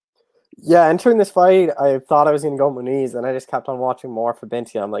 Yeah, entering this fight, I thought I was going to go Muniz, and I just kept on watching more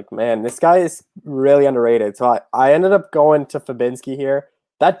Fabinski. I'm like, man, this guy is really underrated. So I ended up going to Fabinski here.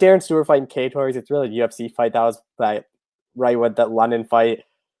 That Darren Stewart fight in K-Tories, it's really a UFC fight. That was right with that London fight.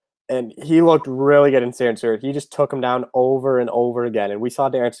 And he looked really good in Darren Stewart. He just took him down over and over again. And we saw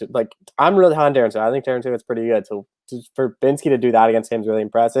Darren Stewart. Like, I'm really high on Darren Stewart. I think Darren Stewart's pretty good. So for Fabinski to do that against him is really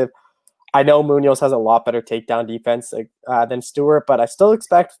impressive. I know Munoz has a lot better takedown defense than Stewart, but I still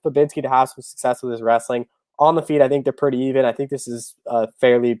expect Fabinski to have some success with his wrestling. On the feet, I think they're pretty even. I think this is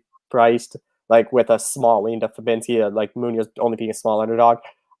fairly priced, like with a small lean to Fabinski, like Munoz only being a small underdog.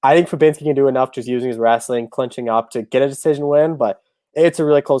 I think Fabinski can do enough just using his wrestling, clinching up to get a decision win, but it's a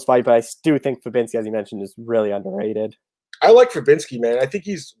really close fight. But I do think Fabinski, as you mentioned, is really underrated. I like Fabinski, man. I think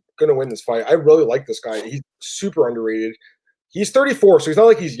he's going to win this fight. I really like this guy. He's super underrated. He's 34, so he's not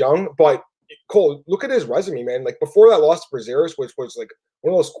like he's young, but Cole, look at his resume, man. Like before that loss to Brazeris, which was like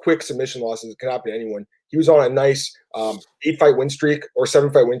one of those quick submission losses that can happen to anyone, he was on a nice 8-fight win streak or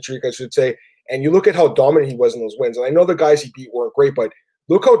 7-fight win streak, I should say. And you look at how dominant he was in those wins. And I know the guys he beat weren't great, but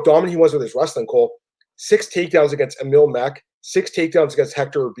look how dominant he was with his wrestling, Cole. 6 takedowns against Emil Mack, 6 takedowns against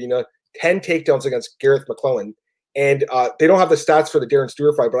Hector Urbina, 10 takedowns against Gareth McClellan. And they don't have the stats for the Darren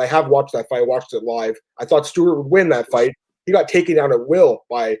Stewart fight, but I have watched that fight. I watched it live. I thought Stewart would win that fight. He got taken down at will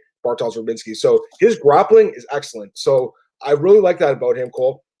by Bartosz Fabinski. So his grappling is excellent. So I really like that about him,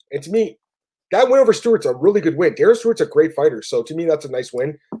 Cole. And to me, that win over Stewart's a really good win. Darren Stewart's a great fighter. So to me, that's a nice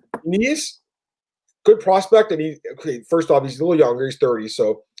win. He's good prospect. I mean, okay, first off, he's a little younger. He's 30.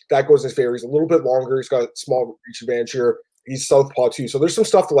 So that goes in his favor. He's a little bit longer. He's got a small reach advantage here. He's southpaw too. So there's some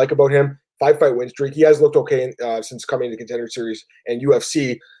stuff to like about him. 5-fight win streak. He has looked okay since coming to Contender Series and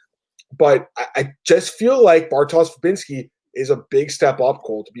UFC. But I just feel like Bartosz Fabinski is a big step up,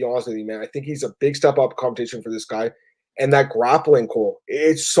 Cole, to be honest with you, man. I think he's a big step up competition for this guy. And that grappling, Cole,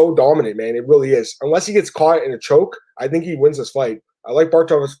 it's so dominant, man. It really is. Unless he gets caught in a choke, I think he wins this fight. I like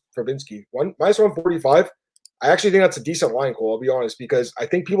Bartosz Fabinski. Minus 145. I actually think that's a decent line, Cole, I'll be honest, because I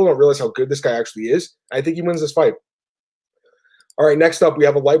think people don't realize how good this guy actually is. I think he wins this fight. All right, next up, we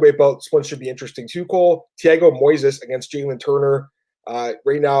have a lightweight bout. This one should be interesting too, Cole. Thiago Moises against Jalen Turner.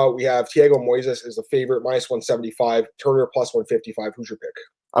 Right now, we have Thiago Moises is the favorite, minus 175. Turner plus 155. Who's your pick?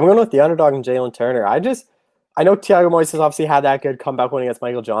 I'm going with the underdog and Jalen Turner. I know Thiago Moises obviously had that good comeback win against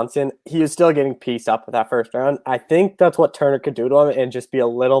Michael Johnson. He was still getting pieced up with that first round. I think that's what Turner could do to him and just be a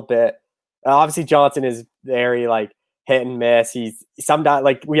little bit. Obviously, Johnson is very hit and miss. He's sometimes,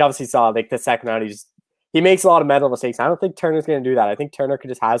 like we obviously saw, like the second round, he makes a lot of mental mistakes. I don't think Turner's going to do that. I think Turner could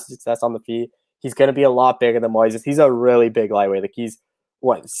just have success on the feet. He's going to be a lot bigger than Moises. He's a really big lightweight. Like he's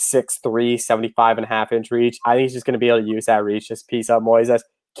 6'3", 75.5-inch reach. I think he's just going to be able to use that reach, just piece up Moises,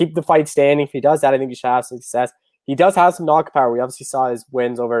 keep the fight standing. If he does that, I think he should have some success. He does have some knockout power. We obviously saw his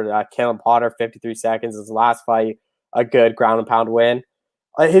wins over Kalen Potter, 53 seconds. His last fight, a good ground and pound win.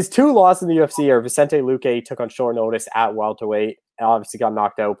 His two losses in the UFC are Vicente Luque, he took on short notice at welterweight. Obviously got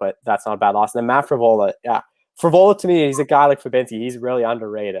knocked out, but that's not a bad loss. And then Matt Frivola, Frivola, to me, he's a guy like Fabinski. He's really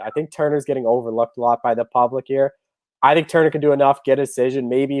underrated. I think Turner's getting overlooked a lot by the public here. I think Turner can do enough, get a decision,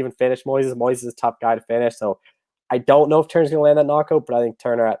 maybe even finish Moises. Moises is a tough guy to finish, so I don't know if Turner's going to land that knockout, but I think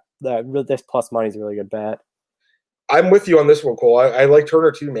Turner at this plus money is a really good bet. I'm with you on this one, Cole. I like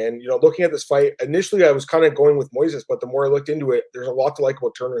Turner too, man. You know, looking at this fight, initially I was kind of going with Moises, but the more I looked into it, there's a lot to like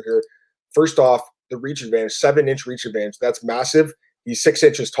about Turner here. First off, the reach advantage, 7-inch reach advantage. That's massive. He's 6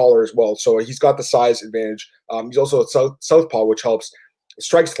 inches taller as well, so he's got the size advantage. He's also a southpaw, which helps.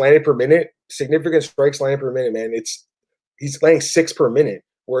 Strikes landed per minute, significant strikes landed per minute, man. He's landing 6 per minute,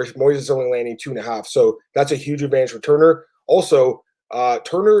 whereas Moises is only landing 2.5. So that's a huge advantage for Turner. Also,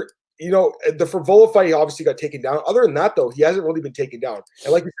 Turner, you know, the Frivola fight, he obviously got taken down. Other than that, though, he hasn't really been taken down.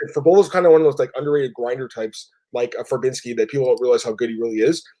 And like you said, Frivola's kind of one of those like underrated grinder types, like a Fabinski, that people don't realize how good he really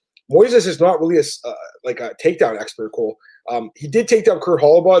is. Moises is not really a takedown expert, Cole. He did take down Kurt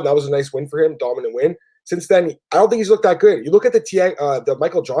Hollabaugh, and that was a nice win for him, dominant win. Since then, I don't think he's looked that good. You look at the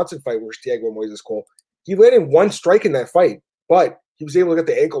Michael Johnson fight where Thiago Moises, Cole. He landed 1 strike in that fight, but he was able to get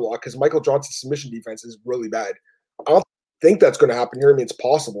the ankle lock because Michael Johnson's submission defense is really bad. I don't think that's going to happen here. I mean, it's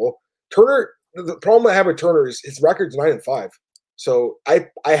possible. Turner, the problem I have with Turner is his record's 9-5. So I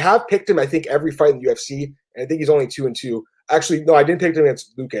have picked him, I think, every fight in the UFC, and I think he's only 2-2. Actually, no, I didn't pick him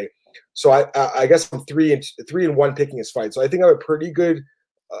against Luque. So I guess I'm 3-1 picking his fight. So I think I have a pretty good,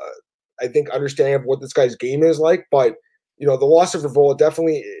 understanding of what this guy's game is like. But you know, the loss of Frivola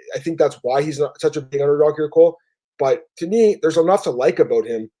definitely, I think that's why he's not such a big underdog here, Cole. But to me, there's enough to like about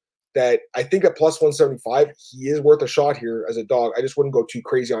him that I think at plus 175, he is worth a shot here as a dog. I just wouldn't go too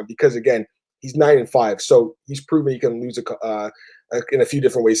crazy on him because, again, he's 9-5. So he's proven he can lose in a few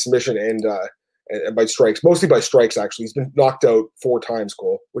different ways, submission and by strikes, mostly by strikes, actually. He's been knocked out 4 times,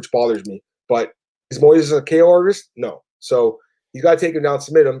 Cole, which bothers me. But is Moises a KO artist? No. So he's got to take him down,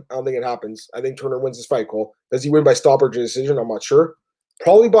 submit him. I don't think it happens. I think Turner wins this fight, Cole. Does he win by stoppage or decision? I'm not sure.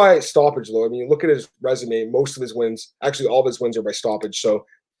 Probably by stoppage, though. I mean, look at his resume. Most of his wins, actually all of his wins are by stoppage. So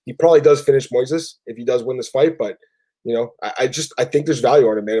he probably does finish Moises if he does win this fight. But, you know, I think there's value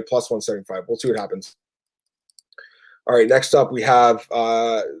on him, man, at plus 175. We'll see what happens. All right, next up we have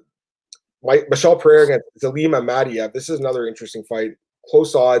Michelle Pereira against Zalima Madiev. This is another interesting fight.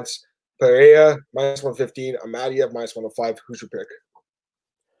 Close odds. Pereira, minus 115. Madiev, minus 105. Who's your pick?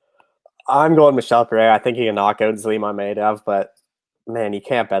 I'm going Michelle Pereira. I think he can knock out Zalima Madiev, but, man, you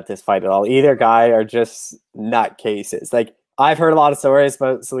can't bet this fight at all. Either guy are just nutcases. Like, I've heard a lot of stories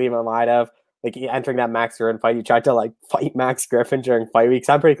about Zalima Madiev. Like, entering that Max Griffin fight, he tried to, like, fight Max Griffin during fight weeks.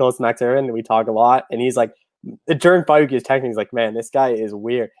 I'm pretty close to Max Griffin, and we talk a lot. And he's like, during fight week, he's texting, he's like, man, this guy is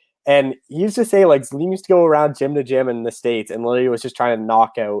weird. And he used to say, like, Zalima used to go around gym to gym in the States and literally was just trying to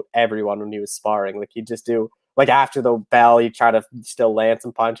knock out everyone when he was sparring. Like, he'd just do, like, after the bell, he'd try to still land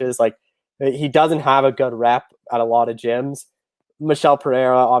some punches. Like, he doesn't have a good rep at a lot of gyms. Michelle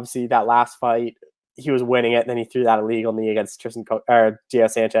Pereira, obviously, that last fight, he was winning it, and then he threw that illegal knee against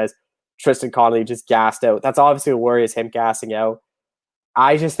Gio Sanchez. Tristan Connolly just gassed out. That's obviously a worry, is him gassing out.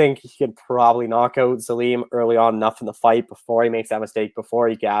 I just think he could probably knock out Zalima early on enough in the fight before he makes that mistake, before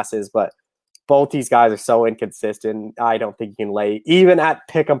he gasses. But both these guys are so inconsistent. I don't think you can lay. Even at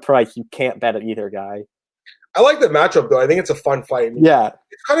pick'em price, you can't bet at either guy. I like the matchup, though. I think it's a fun fight. I mean, yeah.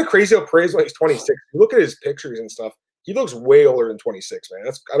 It's kind of crazy how Pereira's when he's 26. You look at his pictures and stuff. He looks way older than 26,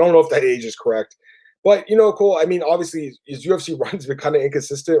 man. I don't know if that age is correct. But, you know, Cole, I mean, obviously, his UFC runs been kind of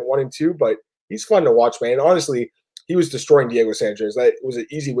inconsistent, 1 and 2, but he's fun to watch, man. Honestly, he was destroying Diego Sanchez. That was an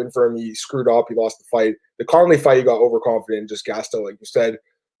easy win for him. He screwed up. He lost the fight. The Connolly fight, he got overconfident and just gassed out, like you said.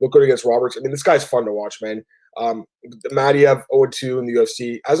 Look good against Roberts. I mean, this guy's fun to watch, man. Madiev, 0-2 in the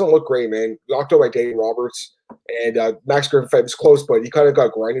UFC. Hasn't looked great, man. Knocked out by Danny Roberts. And Max Griffin fight was close, but he kind of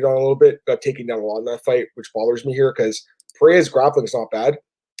got grinded on a little bit. Got taken down a lot in that fight, which bothers me here because Pereira's grappling is not bad.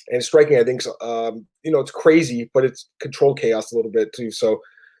 And striking, I think, it's crazy, but it's controlled chaos a little bit too. So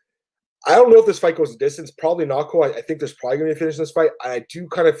I don't know if this fight goes the distance. Probably not, Cole. I think there's probably going to be a finish in this fight. I do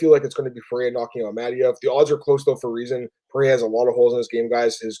kind of feel like it's going to be Pereira knocking out Madiev. The odds are close, though, for a reason. Pereira has a lot of holes in his game,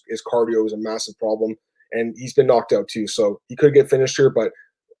 guys. His cardio is a massive problem, and he's been knocked out too. So he could get finished here, but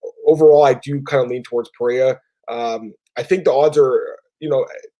overall, I do kind of lean towards Pereira. I think the odds are,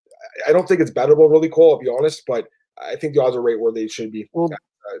 I don't think it's bettable, really, Cole, I'll be honest, but I think the odds are right where they should be. Well,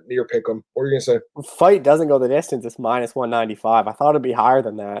 Near pick 'em. What are you going to say? fight doesn't go the distance. It's minus 195. I thought it'd be higher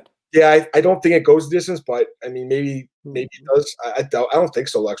than that. Yeah, I don't think it goes the distance, but I mean, maybe it does. I don't think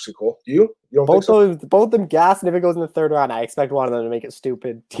so, actually, Cole. You don't both think so? Both them gas, and if it goes in the third round, I expect one of them to make a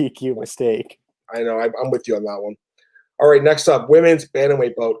stupid TQ mistake. I know. I'm with you on that one. All right, next up, women's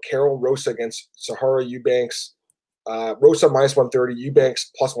bantamweight bout. Carol Rosa against Sahara Eubanks. Rosa minus 130,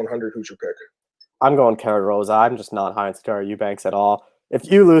 Eubanks plus 100. Who's your pick? I'm going Carol Rosa. I'm just not high on Sahara Eubanks at all.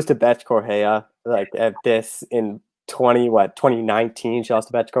 If you lose to Betch Correa, like at this in 2019, she lost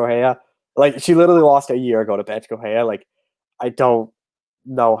to Betch Correa. Like, she literally lost a year ago to Betch Correa. Like, I don't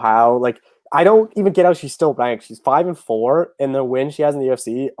know how. Like, I don't even get how she's still ranked. She's 5-4, and the wins she has in the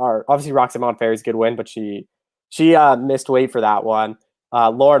UFC are obviously Roxanne Montferry's a good win, but she missed weight for that one.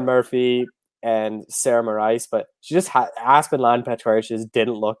 Lauren Murphy and Sarah Morais, but she just had Aspen Land Petro. She just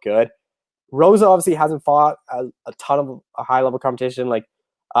didn't look good. Rosa obviously hasn't fought a ton of a high level competition like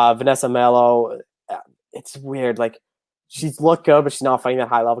Vanessa Mello. It's weird. Like, she's looked good, but she's not fighting that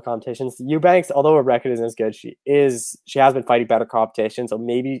high level competitions. Eubanks, although her record isn't as good, she has been fighting better competition. So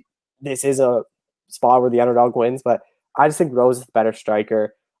maybe this is a spot where the underdog wins. But I just think Rose is the better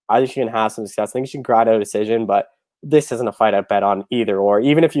striker. I think she can have some success. I think she can grind out a decision, but this isn't a fight I'd bet on either or.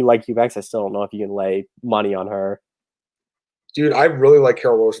 Even if you like Eubanks, I still don't know if you can lay money on her. Dude, I really like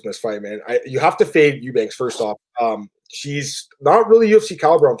Carol Rose in this fight, man. You have to fade Eubanks first off. She's not really UFC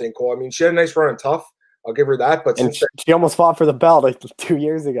caliber, I don't think, Cole. I mean, she had a nice run on Tough. I'll give her that. But she almost fought for the belt like 2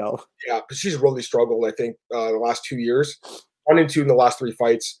 years ago. Yeah, but she's really struggled, I think, the last 2 years. 1-2 in the last 3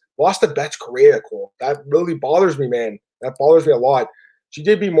 fights. Lost to Betch Correa, Cole. That really bothers me, man. That bothers me a lot. She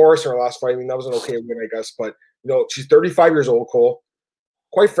did beat Morris in her last fight. I mean, that was an okay win, I guess. But, she's 35 years old, Cole.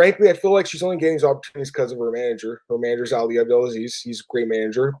 Quite frankly, I feel like she's only getting these opportunities because of her manager. Her manager's Ali Abdelaziz. He's a great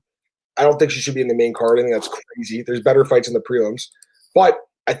manager. I don't think she should be in the main card. I think that's crazy. There's better fights in the prelims. But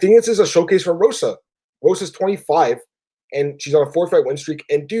I think this is a showcase for Rosa. Rosa's 25, and she's on a 4-fight win streak.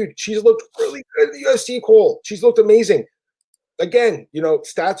 And, dude, she's looked really good in the UFC, Cole. She's looked amazing. Again,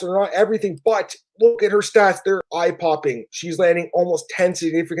 stats are not everything, but look at her stats. They're eye-popping. She's landing almost 10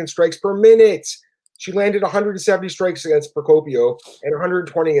 significant strikes per minute. She landed 170 strikes against Procopio and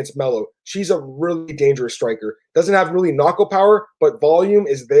 120 against Mello. She's a really dangerous striker. Doesn't have really knockout power, but volume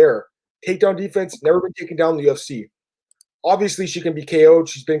is there. Takedown defense, never been taken down in the UFC. Obviously, she can be KO'd.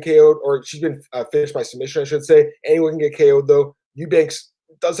 She's been KO'd, or she's been finished by submission, I should say. Anyone can get KO'd, though. Eubanks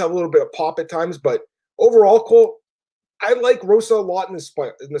does have a little bit of pop at times, but overall, Cole, I like Rosa a lot in this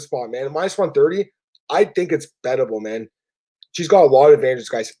spot, man. Minus 130, I think it's bettable, man. She's got a lot of advantages,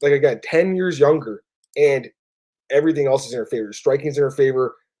 guys. Like, again, 10 years younger, and everything else is in her favor. Striking's in her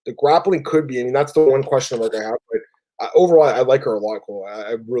favor. The grappling could be. I mean, that's the one question mark I have. But overall, I like her a lot, Cole.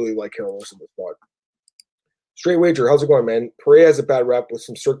 I really like Carol Rosa in this spot. Straight wager, how's it going, man? Pereira has a bad rep with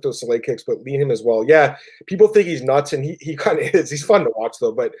some Cirque du Soleil kicks, but lean him as well. Yeah, people think he's nuts, and he kind of is. He's fun to watch,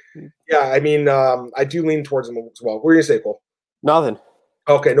 though. But, yeah, I mean, I do lean towards him as well. What are you going to say, Cole? Nothing.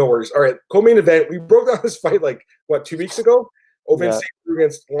 Okay, no worries. All right, co-main event. We broke down this fight, 2 weeks ago? Open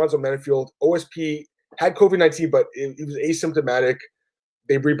against Alonzo Menefield. OSP had COVID-19, but it was asymptomatic.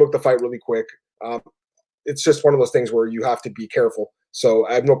 They rebooked the fight really quick. It's just one of those things where you have to be careful. So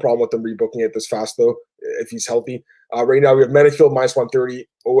I have no problem with them rebooking it this fast, though, if he's healthy. Right now we have Menefield minus 130,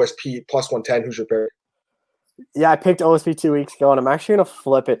 OSP plus 110. Who's your pick? Yeah, I picked OSP 2 weeks ago, and I'm actually going to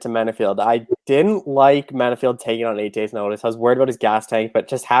flip it to Menefield. I didn't like Menefield taking on 8 days' notice. I was worried about his gas tank, but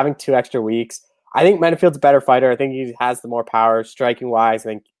just having 2 extra weeks, I think Menefield's a better fighter. I think he has the more power striking-wise. I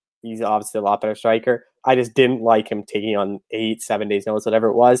think he's obviously a lot better striker. I just didn't like him taking on 7 days' notice, whatever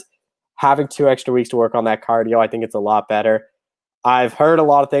it was. Having 2 extra weeks to work on that cardio, I think it's a lot better. I've heard a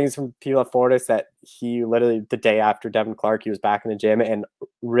lot of things from people at Fortis that he literally, the day after Devin Clark, he was back in the gym and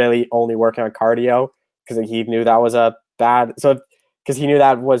really only working on cardio because he knew that was a bad. So, because he knew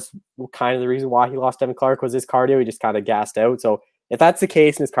that was kind of the reason why he lost Devin Clark was his cardio. He just kind of gassed out. So, if that's the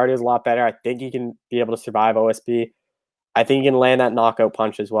case and his cardio is a lot better, I think he can be able to survive OSP. I think he can land that knockout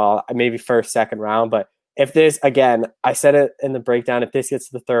punch as well, maybe first, second round. But if this, again, I said it in the breakdown, if this gets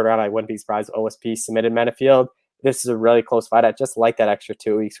to the third round, I wouldn't be surprised if OSP submitted Menefield. This is a really close fight. I just like that extra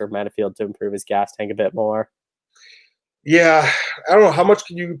 2 weeks for Menefield to improve his gas tank a bit more. Yeah, I don't know. How much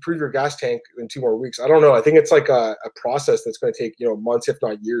can you improve your gas tank in 2 more weeks? I don't know. I think it's like a process that's going to take, months, if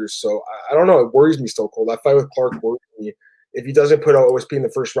not years. So I don't know. It worries me still, Cole. That fight with Clark worries me. If he doesn't put out OSP in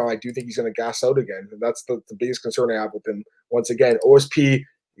the first round, I do think he's going to gas out again. And that's the biggest concern I have with him. Once again, OSP,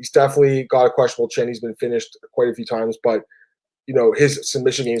 he's definitely got a questionable chin. He's been finished quite a few times, but his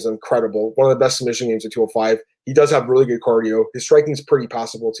submission game is incredible. One of the best submission games at 205. He does have really good cardio. His striking is pretty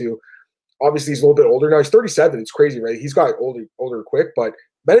passable too. Obviously, he's a little bit older now. He's 37. It's crazy, right? He's got older quick, but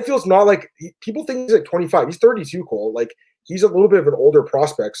Menifield's not like people think he's like 25. He's 32, Cole. Like he's a little bit of an older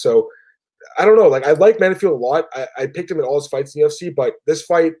prospect. So I don't know. Like I like Menifield a lot. I picked him in all his fights in the UFC, but this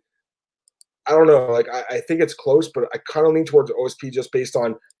fight, I don't know. Like I think it's close, but I kind of lean towards OSP just based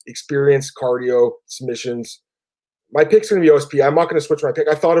on experience, cardio, submissions. My pick's going to be OSP. I'm not going to switch my pick.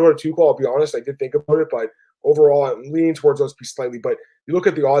 I thought about it too, Cole. I'll be honest. I did think about it, but overall, I'm leaning towards OSP slightly. But you look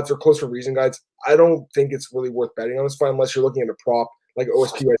at the odds; they're close for a reason, guys. I don't think it's really worth betting on this fight unless you're looking at a prop like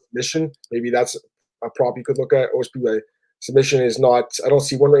OSP by submission. Maybe that's a prop you could look at. OSP by submission is not. I don't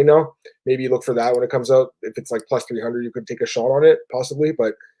see one right now. Maybe look for that when it comes out. If it's like plus 300, you could take a shot on it possibly.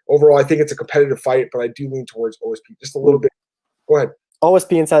 But overall, I think it's a competitive fight. But I do lean towards OSP just a little bit. Go ahead.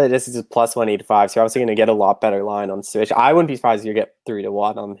 OSP inside the distance is plus 185, so you're obviously going to get a lot better line on submission. I wouldn't be surprised if you get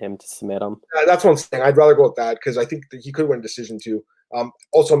 3-1 on him to submit him. That's what I'm saying. I'd rather go with that because I think that he could win a decision too.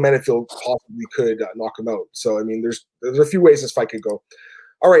 Also, Menifield possibly could knock him out. So, I mean, there's a few ways this fight could go.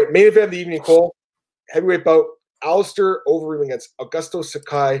 All right, main event of the evening, Cole. Heavyweight bout, Alistair Overeem against Augusto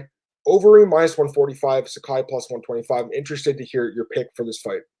Sakai. Overeem minus 145, Sakai plus 125. I'm interested to hear your pick for this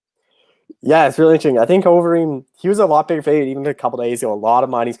fight. Yeah, it's really interesting. I think Overeem, he was a lot bigger favorite even a couple days ago. A lot of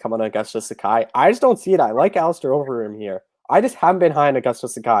money's coming on Augusto Sakai. I just don't see it. I like Alistair Overeem here. I just haven't been high on Augusto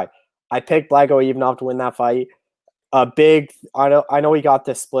Sakai. I picked Blago Ivanov to win that fight. I know he got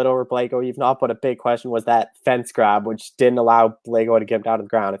this split over Blago Ivanov, but a big question was that fence grab, which didn't allow Blago to get him down to the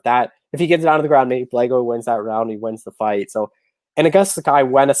ground. If he gets it down to the ground, maybe Blago wins that round, he wins the fight. So, and Augusto Sakai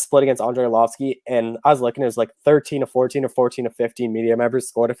went a split against Andrei Arlovski, and I was looking, it was like 13-14 or 14-15 media members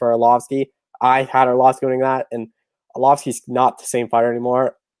scored it for Arlovski. I had Arlovski winning that, and Arlovski's not the same fighter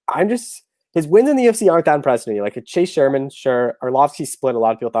anymore. His wins in the UFC aren't that impressive to me. Like a Chase Sherman, sure. Arlovski split. A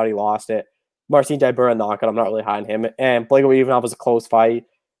lot of people thought he lost it. Marcin Tybura knockout. I'm not really high on him. And Blago Ivanov was a close fight.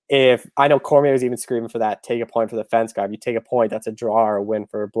 If I know Cormier was even screaming for that, take a point for the fence guy. If you take a point, that's a draw or a win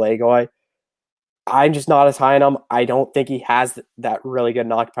for Blago. I'm just not as high on him. I don't think he has that really good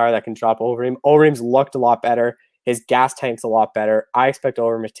knock power that can drop Overeem. Overeem's looked a lot better. His gas tank's a lot better. I expect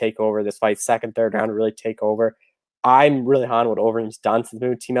Overeem to take over this fight, second, third round, really take over. I'm really high on what Overeem's done since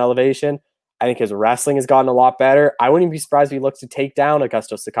moving Team Elevation. I think his wrestling has gotten a lot better. I wouldn't be surprised if he looks to take down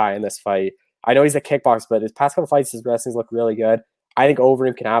Augusto Sakai in this fight. I know he's a kickboxer, but his past couple fights, his wrestling's look really good. I think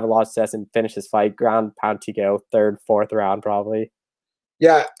Overeem can have a lot of success and finish this fight, ground pound TKO, third, fourth round probably.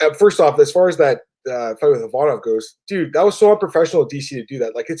 Yeah, first off, as far as that fight with Ivanov goes, dude, that was so unprofessional of DC to do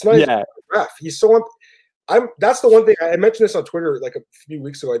that. Like, it's not even a ref. He's so that's the one thing I mentioned this on Twitter like a few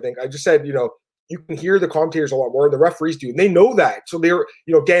weeks ago. I think I just said, you can hear the commentators a lot more. The referees do, and they know that. So they're,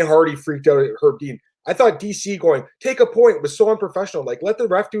 Dan Hardy freaked out at Herb Dean. I thought DC going take a point was so unprofessional. Like, let the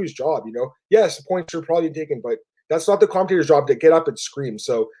ref do his job. Yes, the points are probably taken, but that's not the commentator's job to get up and scream.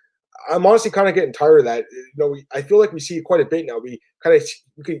 So I'm honestly kind of getting tired of that. I feel like we see it quite a bit now. We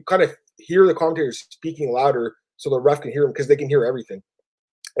can kind of hear the commentators speaking louder so the ref can hear them because they can hear everything.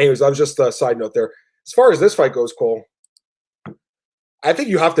 Anyways, that was just a side note there. As far as this fight goes, Cole, I think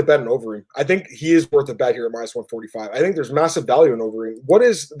you have to bet on Overeem. I think he is worth a bet here at minus 145. I think there's massive value in Overeem. What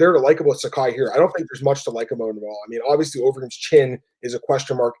is there to like about Sakai here? I don't think there's much to like about him at all. I mean, obviously Overeem's chin is a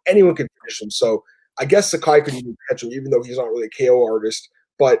question mark. Anyone can finish him. So I guess Sakai could even catch him, even though he's not really a KO artist.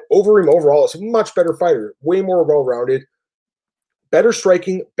 But Overeem overall is a much better fighter, way more well-rounded, better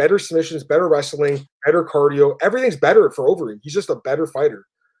striking, better submissions, better wrestling, better cardio. Everything's better for Overeem. He's just a better fighter.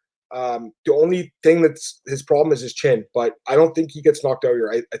 The only thing that's his problem is his chin, but I don't think he gets knocked out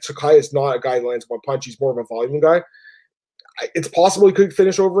here. Sakai is not a guy who lands one punch. He's more of a volume guy. It's possible he could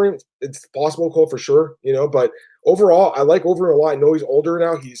finish Overeem. It's possible, Cole, for sure. But overall, I like Overeem a lot. I know he's older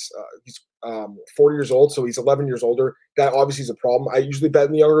now. He's 40 years old, so he's 11 years older. That obviously is a problem. I usually bet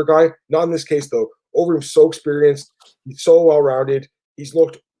on the younger guy. Not in this case, though. Overeem's so experienced. He's so well-rounded. He's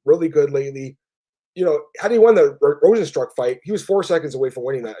looked really good lately. Had he won the Rosenstruck fight, he was 4 seconds away from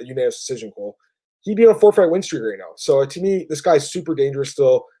winning that unanimous decision, Cole. He'd be on a 4-fight win streak right now. So to me, this guy's super dangerous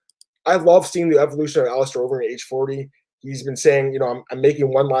still. I love seeing the evolution of Alistair Overeem at age 40. He's been saying, I'm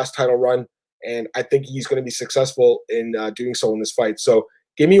making one last title run, and I think he's going to be successful in doing so in this fight. So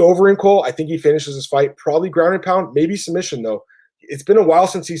give me Overeem, Cole. I think he finishes this fight. Probably ground and pound, maybe submission, though. It's been a while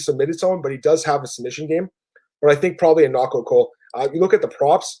since he submitted someone, but he does have a submission game. But I think probably a knockout, Cole. You look at the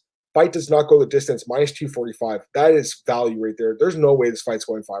props. Fight does not go the distance, minus 245. That is value right there. There's no way this fight's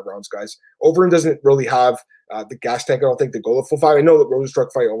going 5 rounds, guys. Overeem doesn't really have the gas tank, I don't think, to go the full 5. I know that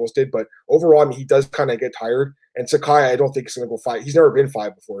Rosenstruck fight almost did, but overall, I mean, he does kind of get tired. And Sakai, I don't think he's going to go 5. He's never been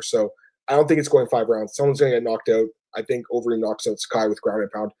 5 before, so I don't think it's going 5 rounds. Someone's going to get knocked out. I think Overeem knocks out Sakai with ground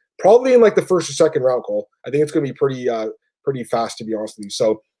and pound, probably in like the first or second round, Cole. I think it's going to be pretty fast, to be honest with you.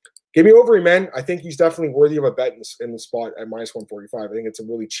 So give me Overeem, man. I think he's definitely worthy of a bet in the spot at minus 145. I think it's a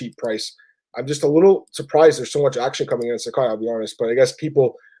really cheap price. I'm just a little surprised there's so much action coming in Sakai, I'll be honest. But I guess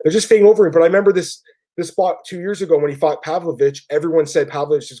people, they're just fading Overeem. But I remember this spot 2 years ago when he fought Pavlovich. Everyone said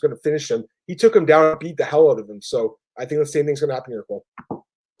Pavlovich is going to finish him. He took him down and beat the hell out of him. So I think the same thing's going to happen here, Cole.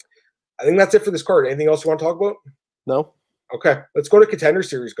 I think that's it for this card. Anything else you want to talk about? No. Okay, let's go to Contender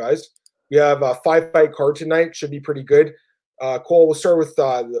Series, guys. We have a 5-fight card tonight. Should be pretty good. Cole, we'll start with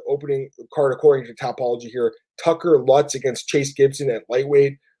the opening card according to Tapology here. Tucker Lutz against Chase Gibson at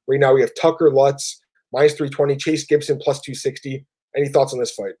lightweight. Right now we have Tucker Lutz minus 320, Chase Gibson plus 260. Any thoughts on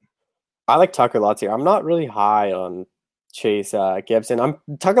this fight? I like Tucker Lutz here. I'm not really high on Chase Gibson.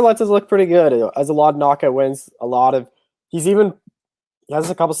 Tucker Lutz has looked pretty good. Has a lot of knockout wins. He has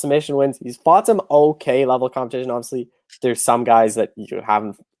a couple submission wins. He's fought some okay level competition. Obviously, there's some guys that you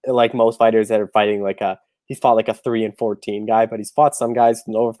haven't, like most fighters that are fighting he's fought like a 3-14 guy, but he's fought some guys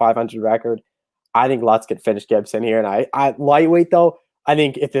with an over 500 record. I think Lutz could finish Gibson here. And I lightweight though, I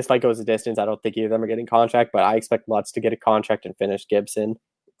think if this fight goes the distance, I don't think either of them are getting contract, but I expect Lutz to get a contract and finish Gibson.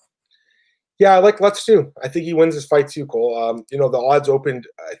 Yeah, I like Lutz too. I think he wins this fight too, Cole. The odds opened,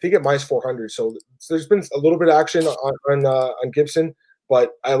 I think, at minus 400. So there's been a little bit of action on Gibson,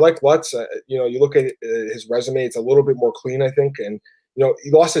 but I like Lutz. You look at his resume; it's a little bit more clean, I think. And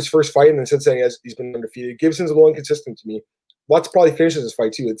he lost his first fight, and then since then he's been undefeated. Gibson's a little inconsistent to me. Lutz probably finishes this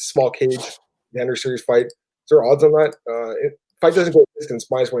fight too. It's a small cage, Contender Series fight. Is there odds on that? Fight doesn't go distance,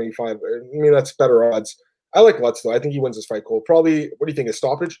 minus 185. I mean, that's better odds. I like Lutz though. I think he wins this fight, Cole. Probably. What do you think? A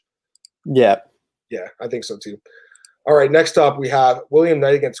stoppage? Yeah, I think so too. All right, next up we have William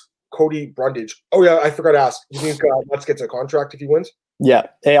Knight against Cody Brundage. Oh yeah, I forgot to ask. You think Lutz gets a contract if he wins? Yeah,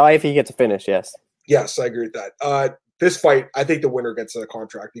 if he gets a finish, yes. Yes, I agree with that. This fight, I think the winner gets a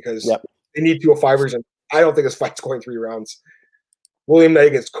contract because they need 205ers, and I don't think this fight's going 3 rounds. William Knight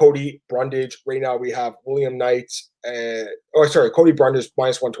against Cody Brundage. Right now we have William Knight. Cody Brundage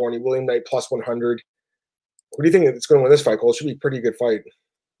minus 120. William Knight plus 100. What do you think it's going to win this fight, Cole? It should be a pretty good fight.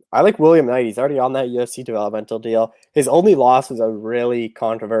 I like William Knight. He's already on that UFC developmental deal. His only loss was a really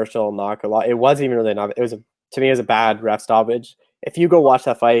controversial knockout. It wasn't even really not. To me, it was a bad ref stoppage. If you go watch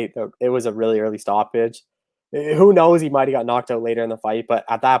that fight, it was a really early stoppage. Who knows? He might have got knocked out later in the fight, but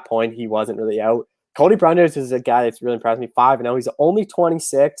at that point, he wasn't really out. Cody Brundage is a guy that's really impressed me. 5-0. He's only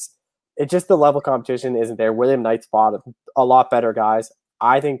 26. It's just the level competition isn't there. William Knight's fought a lot better guys.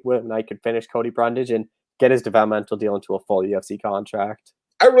 I think William Knight could finish Cody Brundage and get his developmental deal into a full UFC contract.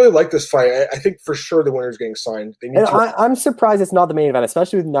 I really like this fight. I think for sure the winner's getting signed. I'm surprised it's not the main event,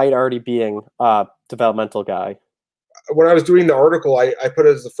 especially with Knight already being a developmental guy. When I was doing the article, I put it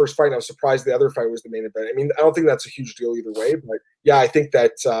as the first fight, and I was surprised the other fight was the main event. I mean, I don't think that's a huge deal either way, but yeah, I think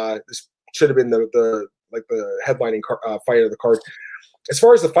that this should have been the headlining fight of the card. As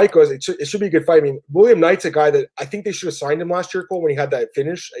far as the fight goes, it should be a good fight. I mean, William Knight's a guy that I think they should have signed him last year, Cole, when he had that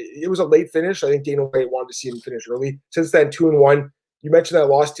finish. It was a late finish. I think Dana White wanted to see him finish early. Since then, 2-1. You mentioned that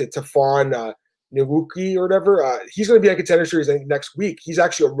loss to Tafon Nwuki or whatever. He's going to be on Contender Series, I think, next week. He's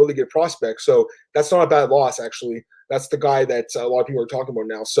actually a really good prospect, so that's not a bad loss, actually. That's the guy that a lot of people are talking about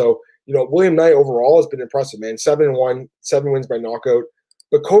now. So, William Knight overall has been impressive, man. 7-1, 7 wins by knockout.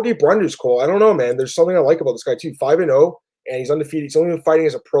 But Cody Brundage, Cole, I don't know, man. There's something I like about this guy, too. 5-0, and he's undefeated. He's only been fighting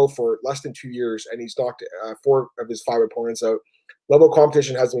as a pro for less than 2 years, and he's knocked 4 of his 5 opponents out. Level of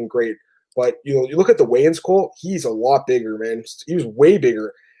competition hasn't been great. But, you look at the weigh-ins, Cole, he's a lot bigger, man. He was way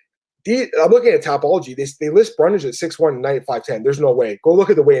bigger. I'm looking at Tapology. They list Brundage at 6'1", and Knight at 5'10". There's no way. Go look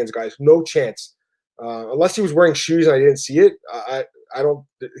at the weigh-ins, guys. No chance. Unless he was wearing shoes and I didn't see it, I don't.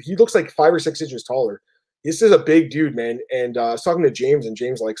 He looks like 5 or 6 inches taller. This is a big dude, man. And I was talking to James, and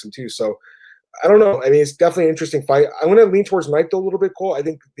James likes him too. So I don't know. I mean, it's definitely an interesting fight. I'm going to lean towards Knight though a little bit, Cole. I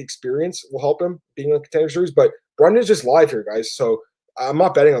think the experience will help him being on Contender Series. But Brundage is live here, guys. So I'm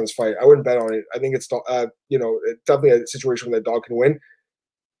not betting on this fight. I wouldn't bet on it. I think it's definitely a situation where the dog can win.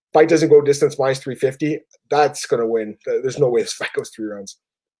 Fight doesn't go distance minus 350. That's going to win. There's no way this fight goes 3 rounds.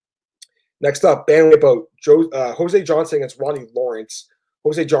 Next up, bantamweight bout. Jose Johnson against Ronnie Lawrence.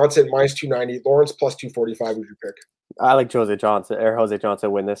 Jose Johnson minus 290. Lawrence plus 245 was your pick. I like Jose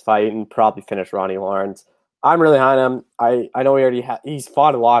Johnson win this fight and probably finish Ronnie Lawrence. I'm really high on him. I know he's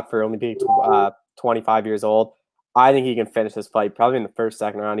fought a lot for only being 25 years old. I think he can finish this fight probably in the first,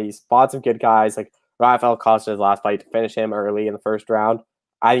 second round. He's fought some good guys like Rafael Costa's last fight to finish him early in the first round.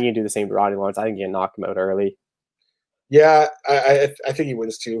 I think he can do the same to Ronnie Lawrence. I think he can knock him out early. Yeah, I think he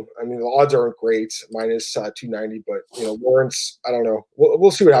wins too. I mean, the odds aren't great, minus 290, but Lawrence, I don't know.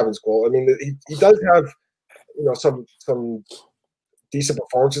 We'll see what happens, Cole. I mean, he does have some decent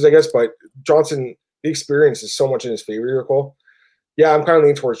performances, I guess. But Johnson, the experience is so much in his favor here, Cole. Yeah, I'm kind of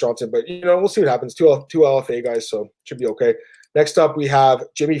leaning towards Johnson, but we'll see what happens. Two LFA guys, so should be okay. Next up, we have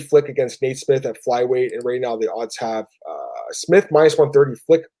Jimmy Flick against Nate Smith at flyweight, and right now the odds have Smith minus 130,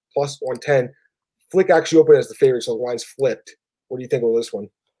 Flick plus 110. Flick actually opened as the favorite, so the line's flipped. What do you think of this one?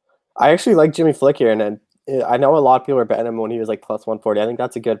 I actually like Jimmy Flick here, and I know a lot of people are betting him when he was like plus 140. I think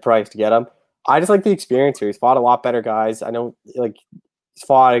that's a good price to get him. I just like the experience here. He's fought a lot better guys. I know, like, he's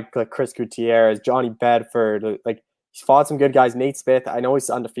fought like Chris Gutierrez, Johnny Bedford, like he's fought some good guys. Nate Smith, I know he's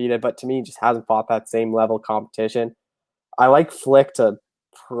undefeated, but to me, he just hasn't fought that same level of competition. I like Flick to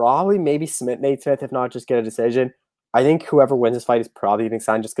probably maybe submit Nate Smith, if not just get a decision. I think whoever wins this fight is probably getting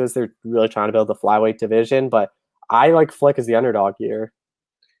signed just because they're really trying to build the flyweight division. But I like Flick as the underdog here.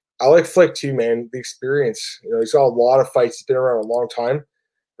 I like Flick too, man. The experience. He's got a lot of fights. He's been around a long time.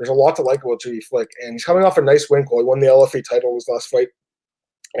 There's a lot to like about Jimmy Flick. And he's coming off a nice win, Cole. He won the LFA title in his last fight.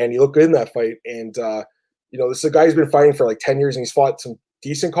 And he looked good in that fight. And, this is a guy who's been fighting for like 10 years, and he's fought some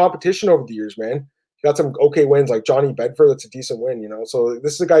decent competition over the years, man. He got some okay wins like Johnny Bedford. That's a decent win, So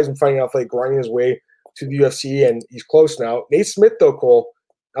this is a guy who's been fighting off, like, grinding his way to the UFC, and he's close now. Nate Smith, though, Cole,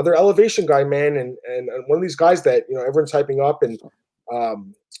 another elevation guy, man. And one of these guys that, everyone's hyping up, and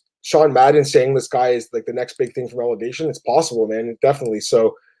Sean Madden saying this guy is like the next big thing from elevation. It's possible, man. Definitely.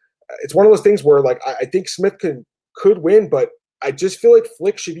 So it's one of those things where, like, I think Smith could win, but I just feel like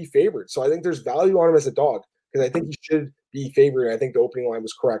Flick should be favored. So I think there's value on him as a dog because I think he should be favored. And I think the opening line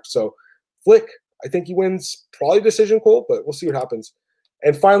was correct. So Flick, I think he wins probably decision, Cole, but we'll see what happens.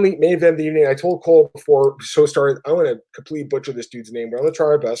 And finally, main event of the evening. I told Cole before the show started, I'm going to completely butcher this dude's name, but I'm going to try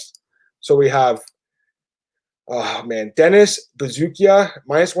our best. So we have, Dennis Bazukia,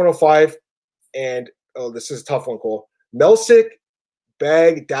 minus 105. And, this is a tough one, Cole. Melsik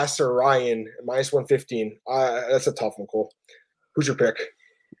Bagdasaryan, minus 115. That's a tough one, Cole. Who's your pick?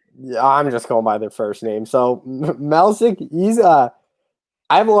 Yeah, I'm just going by their first name. So Melsik,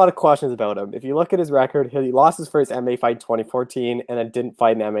 I have a lot of questions about him. If you look at his record, he lost his first MMA fight in 2014 and then didn't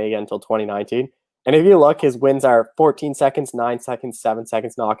fight in MMA again until 2019. And if you look, his wins are 14 seconds, 9 seconds, 7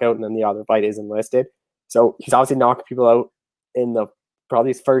 seconds knockout, and then the other fight isn't listed. So he's obviously knocking people out in probably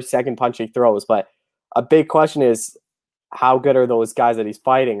his first, second punch he throws. But a big question is, how good are those guys that he's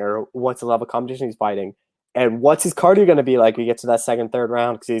fighting, or what's the level of competition he's fighting? And what's his cardio going to be like when we get to that second, third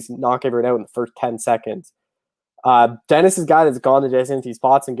round? Because he's knocking everyone out in the first 10 seconds. Dennis is a guy that's gone the distance. He's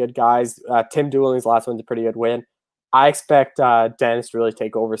fought some good guys. Tim Dooling's last one's a pretty good win. I expect Dennis to really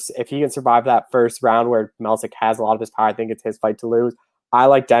take over. If he can survive that first round where Melsik has a lot of his power, I think it's his fight to lose. I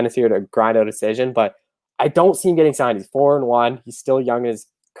like Dennis here to grind out a decision, but I don't see him getting signed. He's 4-1. He's still young in his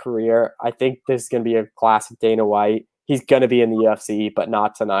career. I think this is going to be a classic Dana White. He's going to be in the UFC, but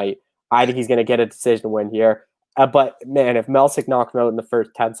not tonight. I think he's going to get a decision win here. But, man, if Melsik knocks him out in the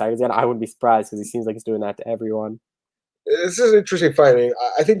first 10 seconds, then I wouldn't be surprised because he seems like he's doing that to everyone. This is an interesting fight. I mean,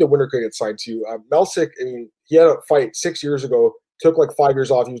 I think the winner could get signed too. Melsik, he had a fight 6 years ago, took like 5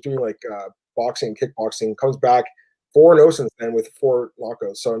 years off. He was doing like boxing, kickboxing, comes back 4-0 since then with 4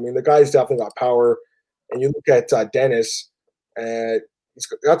 knockouts. So, the guy's definitely got power. And you look at Dennis, and he's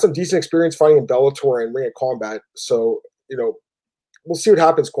got some decent experience fighting in Bellator and Ring of Combat. So, we'll see what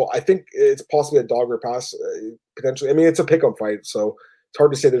happens, Cole. I think it's possibly a dog or pass, potentially. It's a pick-up fight, so it's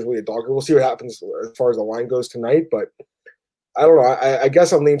hard to say there's really a dog. We'll see what happens as far as the line goes tonight, but I don't know. I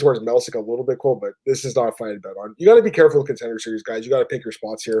guess I'm leaning towards Melsik a little bit, Cole, but this is not a fight to bet on. You got to be careful with Contender Series, guys. You got to pick your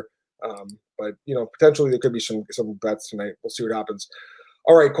spots here. But, potentially there could be some bets tonight. We'll see what happens.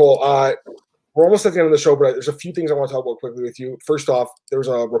 All right, Cole. We're almost at the end of the show, but there's a few things I want to talk about quickly with you. First off, there's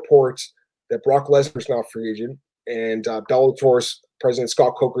a report that Brock Lesnar's now a free agent, and Bellator's president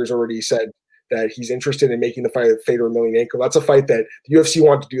Scott Coker has already said that he's interested in making the fight with Fedor Emelianenko. That's a fight that the UFC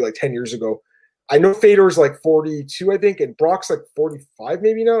wanted to do like 10 years ago. I know Fedor's like 42, I think, and Brock's like 45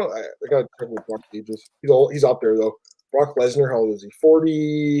 maybe now. I got to check with Brock's ages. He's up there, though. Brock Lesnar, how old is he?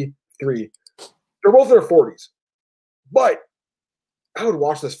 43. They're both in their 40s. But I would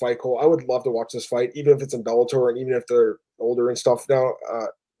watch this fight, Cole. I would love to watch this fight, even if it's in Bellator and even if they're older and stuff now.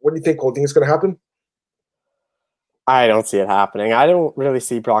 What do you think, Cole? Do you think it's going to happen? I don't see it happening. I don't really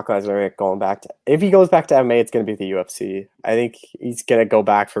see Brock Lesnar going back to. If he goes back to MMA, it's going to be the UFC. I think he's going to go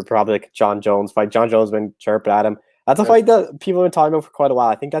back for probably like a John Jones fight. John Jones has been chirping at him. That's a fight that people have been talking about for quite a while.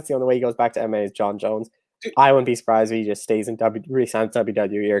 I think that's the only way he goes back to MMA is John Jones. I wouldn't be surprised if he just stays in resigns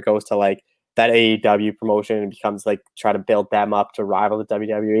WWE or goes to like that AEW promotion and becomes like try to build them up to rival the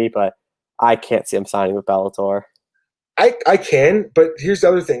WWE. But I can't see him signing with Bellator. I can, but here's the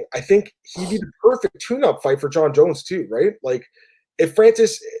other thing. I think he'd be the perfect tune-up fight for John Jones too, right? Like, if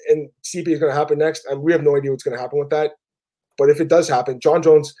Francis and CP is going to happen next, we have no idea what's going to happen with that. But if it does happen, John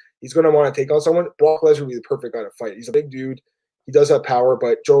Jones, he's going to want to take on someone. Brock Lesnar would be the perfect guy to fight. He's a big dude. He does have power,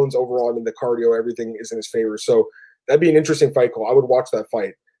 but Jones overall, I mean, the cardio, everything is in his favor. So that'd be an interesting fight, Cole. I would watch that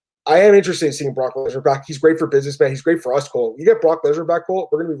fight. I am interested in seeing Brock Lesnar back. He's great for business, man. He's great for us, Cole. You get Brock Lesnar back, Cole,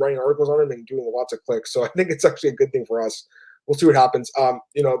 we're going to be writing articles on him and doing lots of clicks. So I think it's actually a good thing for us. We'll see what happens.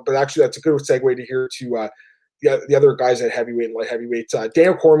 But actually that's a good segue to here to the other guys at heavyweight and light heavyweight.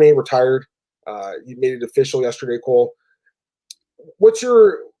 Daniel Cormier retired. He made it official yesterday, Cole. What's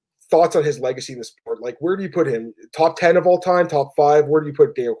your thoughts on his legacy in the sport? Like, where do you put him? Top 10 of all time? Top 5? Where do you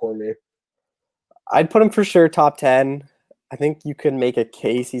put Daniel Cormier? I'd put him for sure top 10. I think you could make a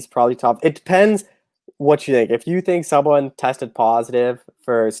case he's probably top. It depends what you think. If you think someone tested positive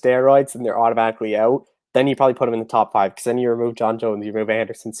for steroids and they're automatically out, then you probably put him in the top 5, because then you remove John Jones, you remove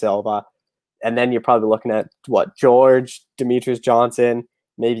Anderson Silva, and then you're probably looking at George, Demetrius Johnson,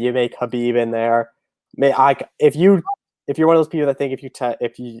 maybe you make Khabib in there. If you're one of those people that think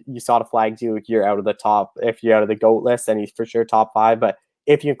if you saw the flags, you're out of the top. If you're out of the GOAT list, then he's for sure top 5. But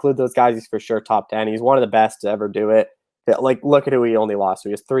if you include those guys, he's for sure top 10. He's one of the best to ever do it. Like, look at who he only lost to.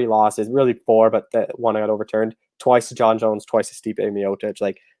 He has 3 losses, really 4, but that one got overturned. Twice to John Jones, twice to Stipe Miocic.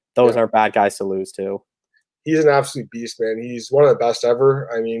 Like, those aren't bad guys to lose to. He's an absolute beast, man. He's one of the best ever.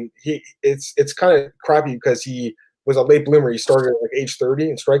 I mean, it's kind of crappy because he was a late bloomer. He started at like age 30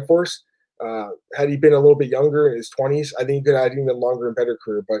 in Strikeforce. Had he been a little bit younger in his 20s, I think he could have had even a longer and better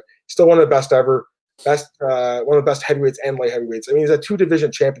career. But still one of the best ever. One of the best heavyweights and light heavyweights. I mean, he's a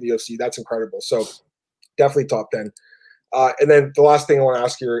 2-division champ in the UFC. That's incredible. So definitely top 10. And then the last thing I want to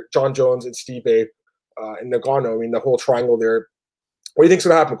ask here, John Jones and Stipe and Nagano, I mean, the whole triangle there. What do you think's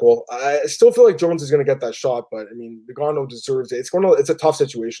going to happen, Cole? I still feel like Jones is going to get that shot, but, I mean, Nagano deserves it. It's a tough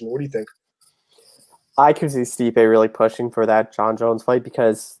situation. What do you think? I could see Stipe really pushing for that John Jones fight,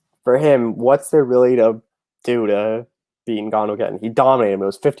 because for him, what's there really to do to beat Ngannou again? He dominated him. It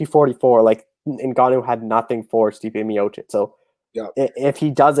was 50-44. Like, Ngannou had nothing for Stipe Miocic. So if he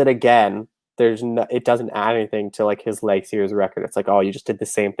does it again, it doesn't add anything to like his legacy or his record. It's like, oh, you just did the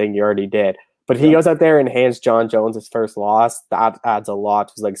same thing you already did. But if he goes out there and hands John Jones his first loss, that adds a lot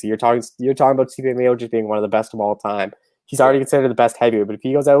to his legacy. You're talking about Stipe Miocic being one of the best of all time. He's already considered the best heavyweight. But if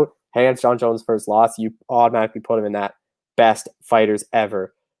he goes out, hands John Jones' first loss, you automatically put him in that best fighters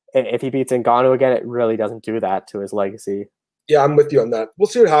ever. If he beats Ngannou again, it really doesn't do that to his legacy. Yeah, I'm with you on that. We'll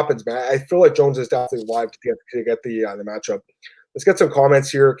see what happens, man. I feel like Jones is definitely live to get the matchup. Let's get some comments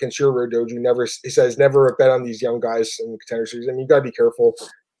here. Kenshiro Rodoju he says never bet on these young guys in the Contender Series. I mean, you got to be careful.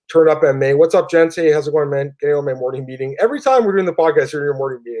 Turn up MMA. What's up, gents? Hey, how's it going, man? Getting on my morning meeting. Every time we're doing the podcast, you're in your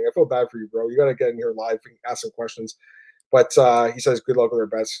morning meeting. I feel bad for you, bro. You got to get in here live and ask some questions. But he says good luck with our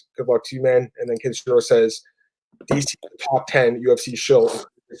bets. Good luck to you, man. And then Kenshiro says DC top 10 UFC shill.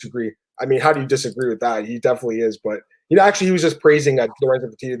 Disagree. I mean, how do you disagree with that? He definitely is. But, actually, he was just praising Lorenzo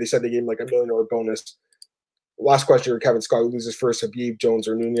Fertitta. They said they gave him like $1 million bonus. Last question here, Kevin Scott, who loses first, Habib, Jones,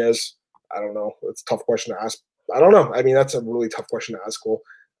 or Nunez? I don't know. It's a tough question to ask. I don't know. I mean, that's a really tough question to ask, Cole.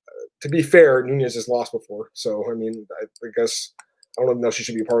 To be fair, Nunez has lost before. So, I mean, I guess I don't know if she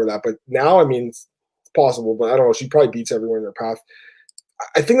should be a part of that. But now, I mean, it's possible. But I don't know. She probably beats everyone in their path.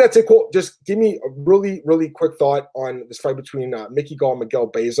 I think that's it, Cole. Just give me a really, really quick thought on this fight between Mickey Gall and Miguel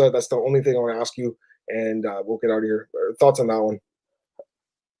Baeza. That's the only thing I want to ask you. And we'll get out of here. Thoughts on that one?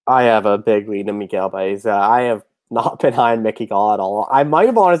 I have a big lead in Miguel Baeza. I have not been high on Mickey Gall at all. I might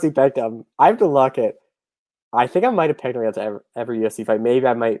have honestly picked him. I have to look at. I think I might have picked him against every UFC fight. Maybe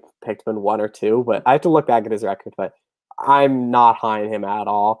I might have picked him in 1 or 2, but I have to look back at his record. But I'm not high on him at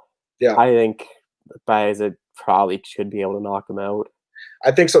all. Yeah, I think Baeza probably should be able to knock him out.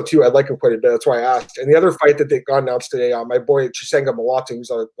 I think so too. I like him quite a bit. That's why I asked. And the other fight that they got announced today, my boy Chisenga Mulata, who's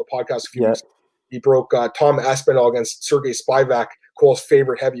on the podcast a few weeks, he broke Tom Aspinall against Sergey Spivak, Cole's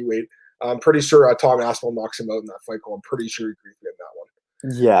favorite heavyweight. I'm pretty sure Tom Aspinall knocks him out in that fight, Cole. I'm pretty sure he agrees with that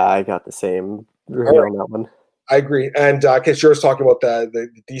one. Yeah, I got the same review on that one. I agree. And Kenshiro talking about the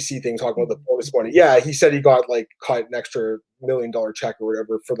DC thing, talking about the bonus money. Yeah, he said he got cut an extra $1 million check or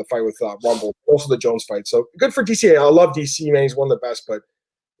whatever for the fight with Rumble, also the Jones fight. So good for DC. I love DC, man. He's one of the best, but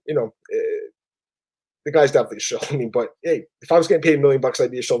the guy's definitely a shill. I mean, but hey, if I was getting paid $1 million,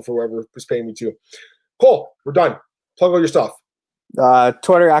 I'd be a shill for whoever was paying me too. Cole, we're done. Plug all your stuff.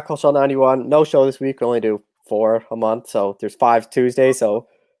 Twitter at ColeShell91. No show this week. We only do 4 a month, so there's 5 Tuesdays. So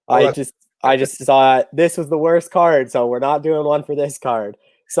I just saw this was the worst card, so we're not doing one for this card.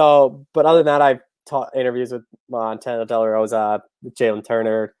 So, but other than that, I've taught interviews with Montana Del Rosa, Jalen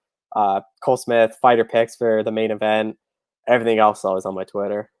Turner, Cole Smith, fighter picks for the main event. Everything else is always on my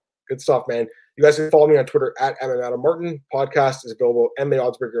Twitter. Good stuff, man. You guys can follow me on Twitter at MMAdamMartin. Podcast is available at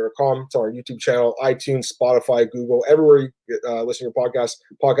MMAOddsbreaker.com. It's on our YouTube channel, iTunes, Spotify, Google, everywhere you listen to your podcast.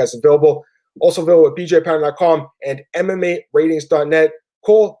 Podcast is available. Also available at bjpound.com and MMAratings.net.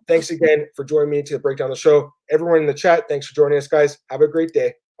 Cole, thanks again for joining me to break down the show. Everyone in the chat, thanks for joining us, guys. Have a great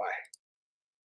day.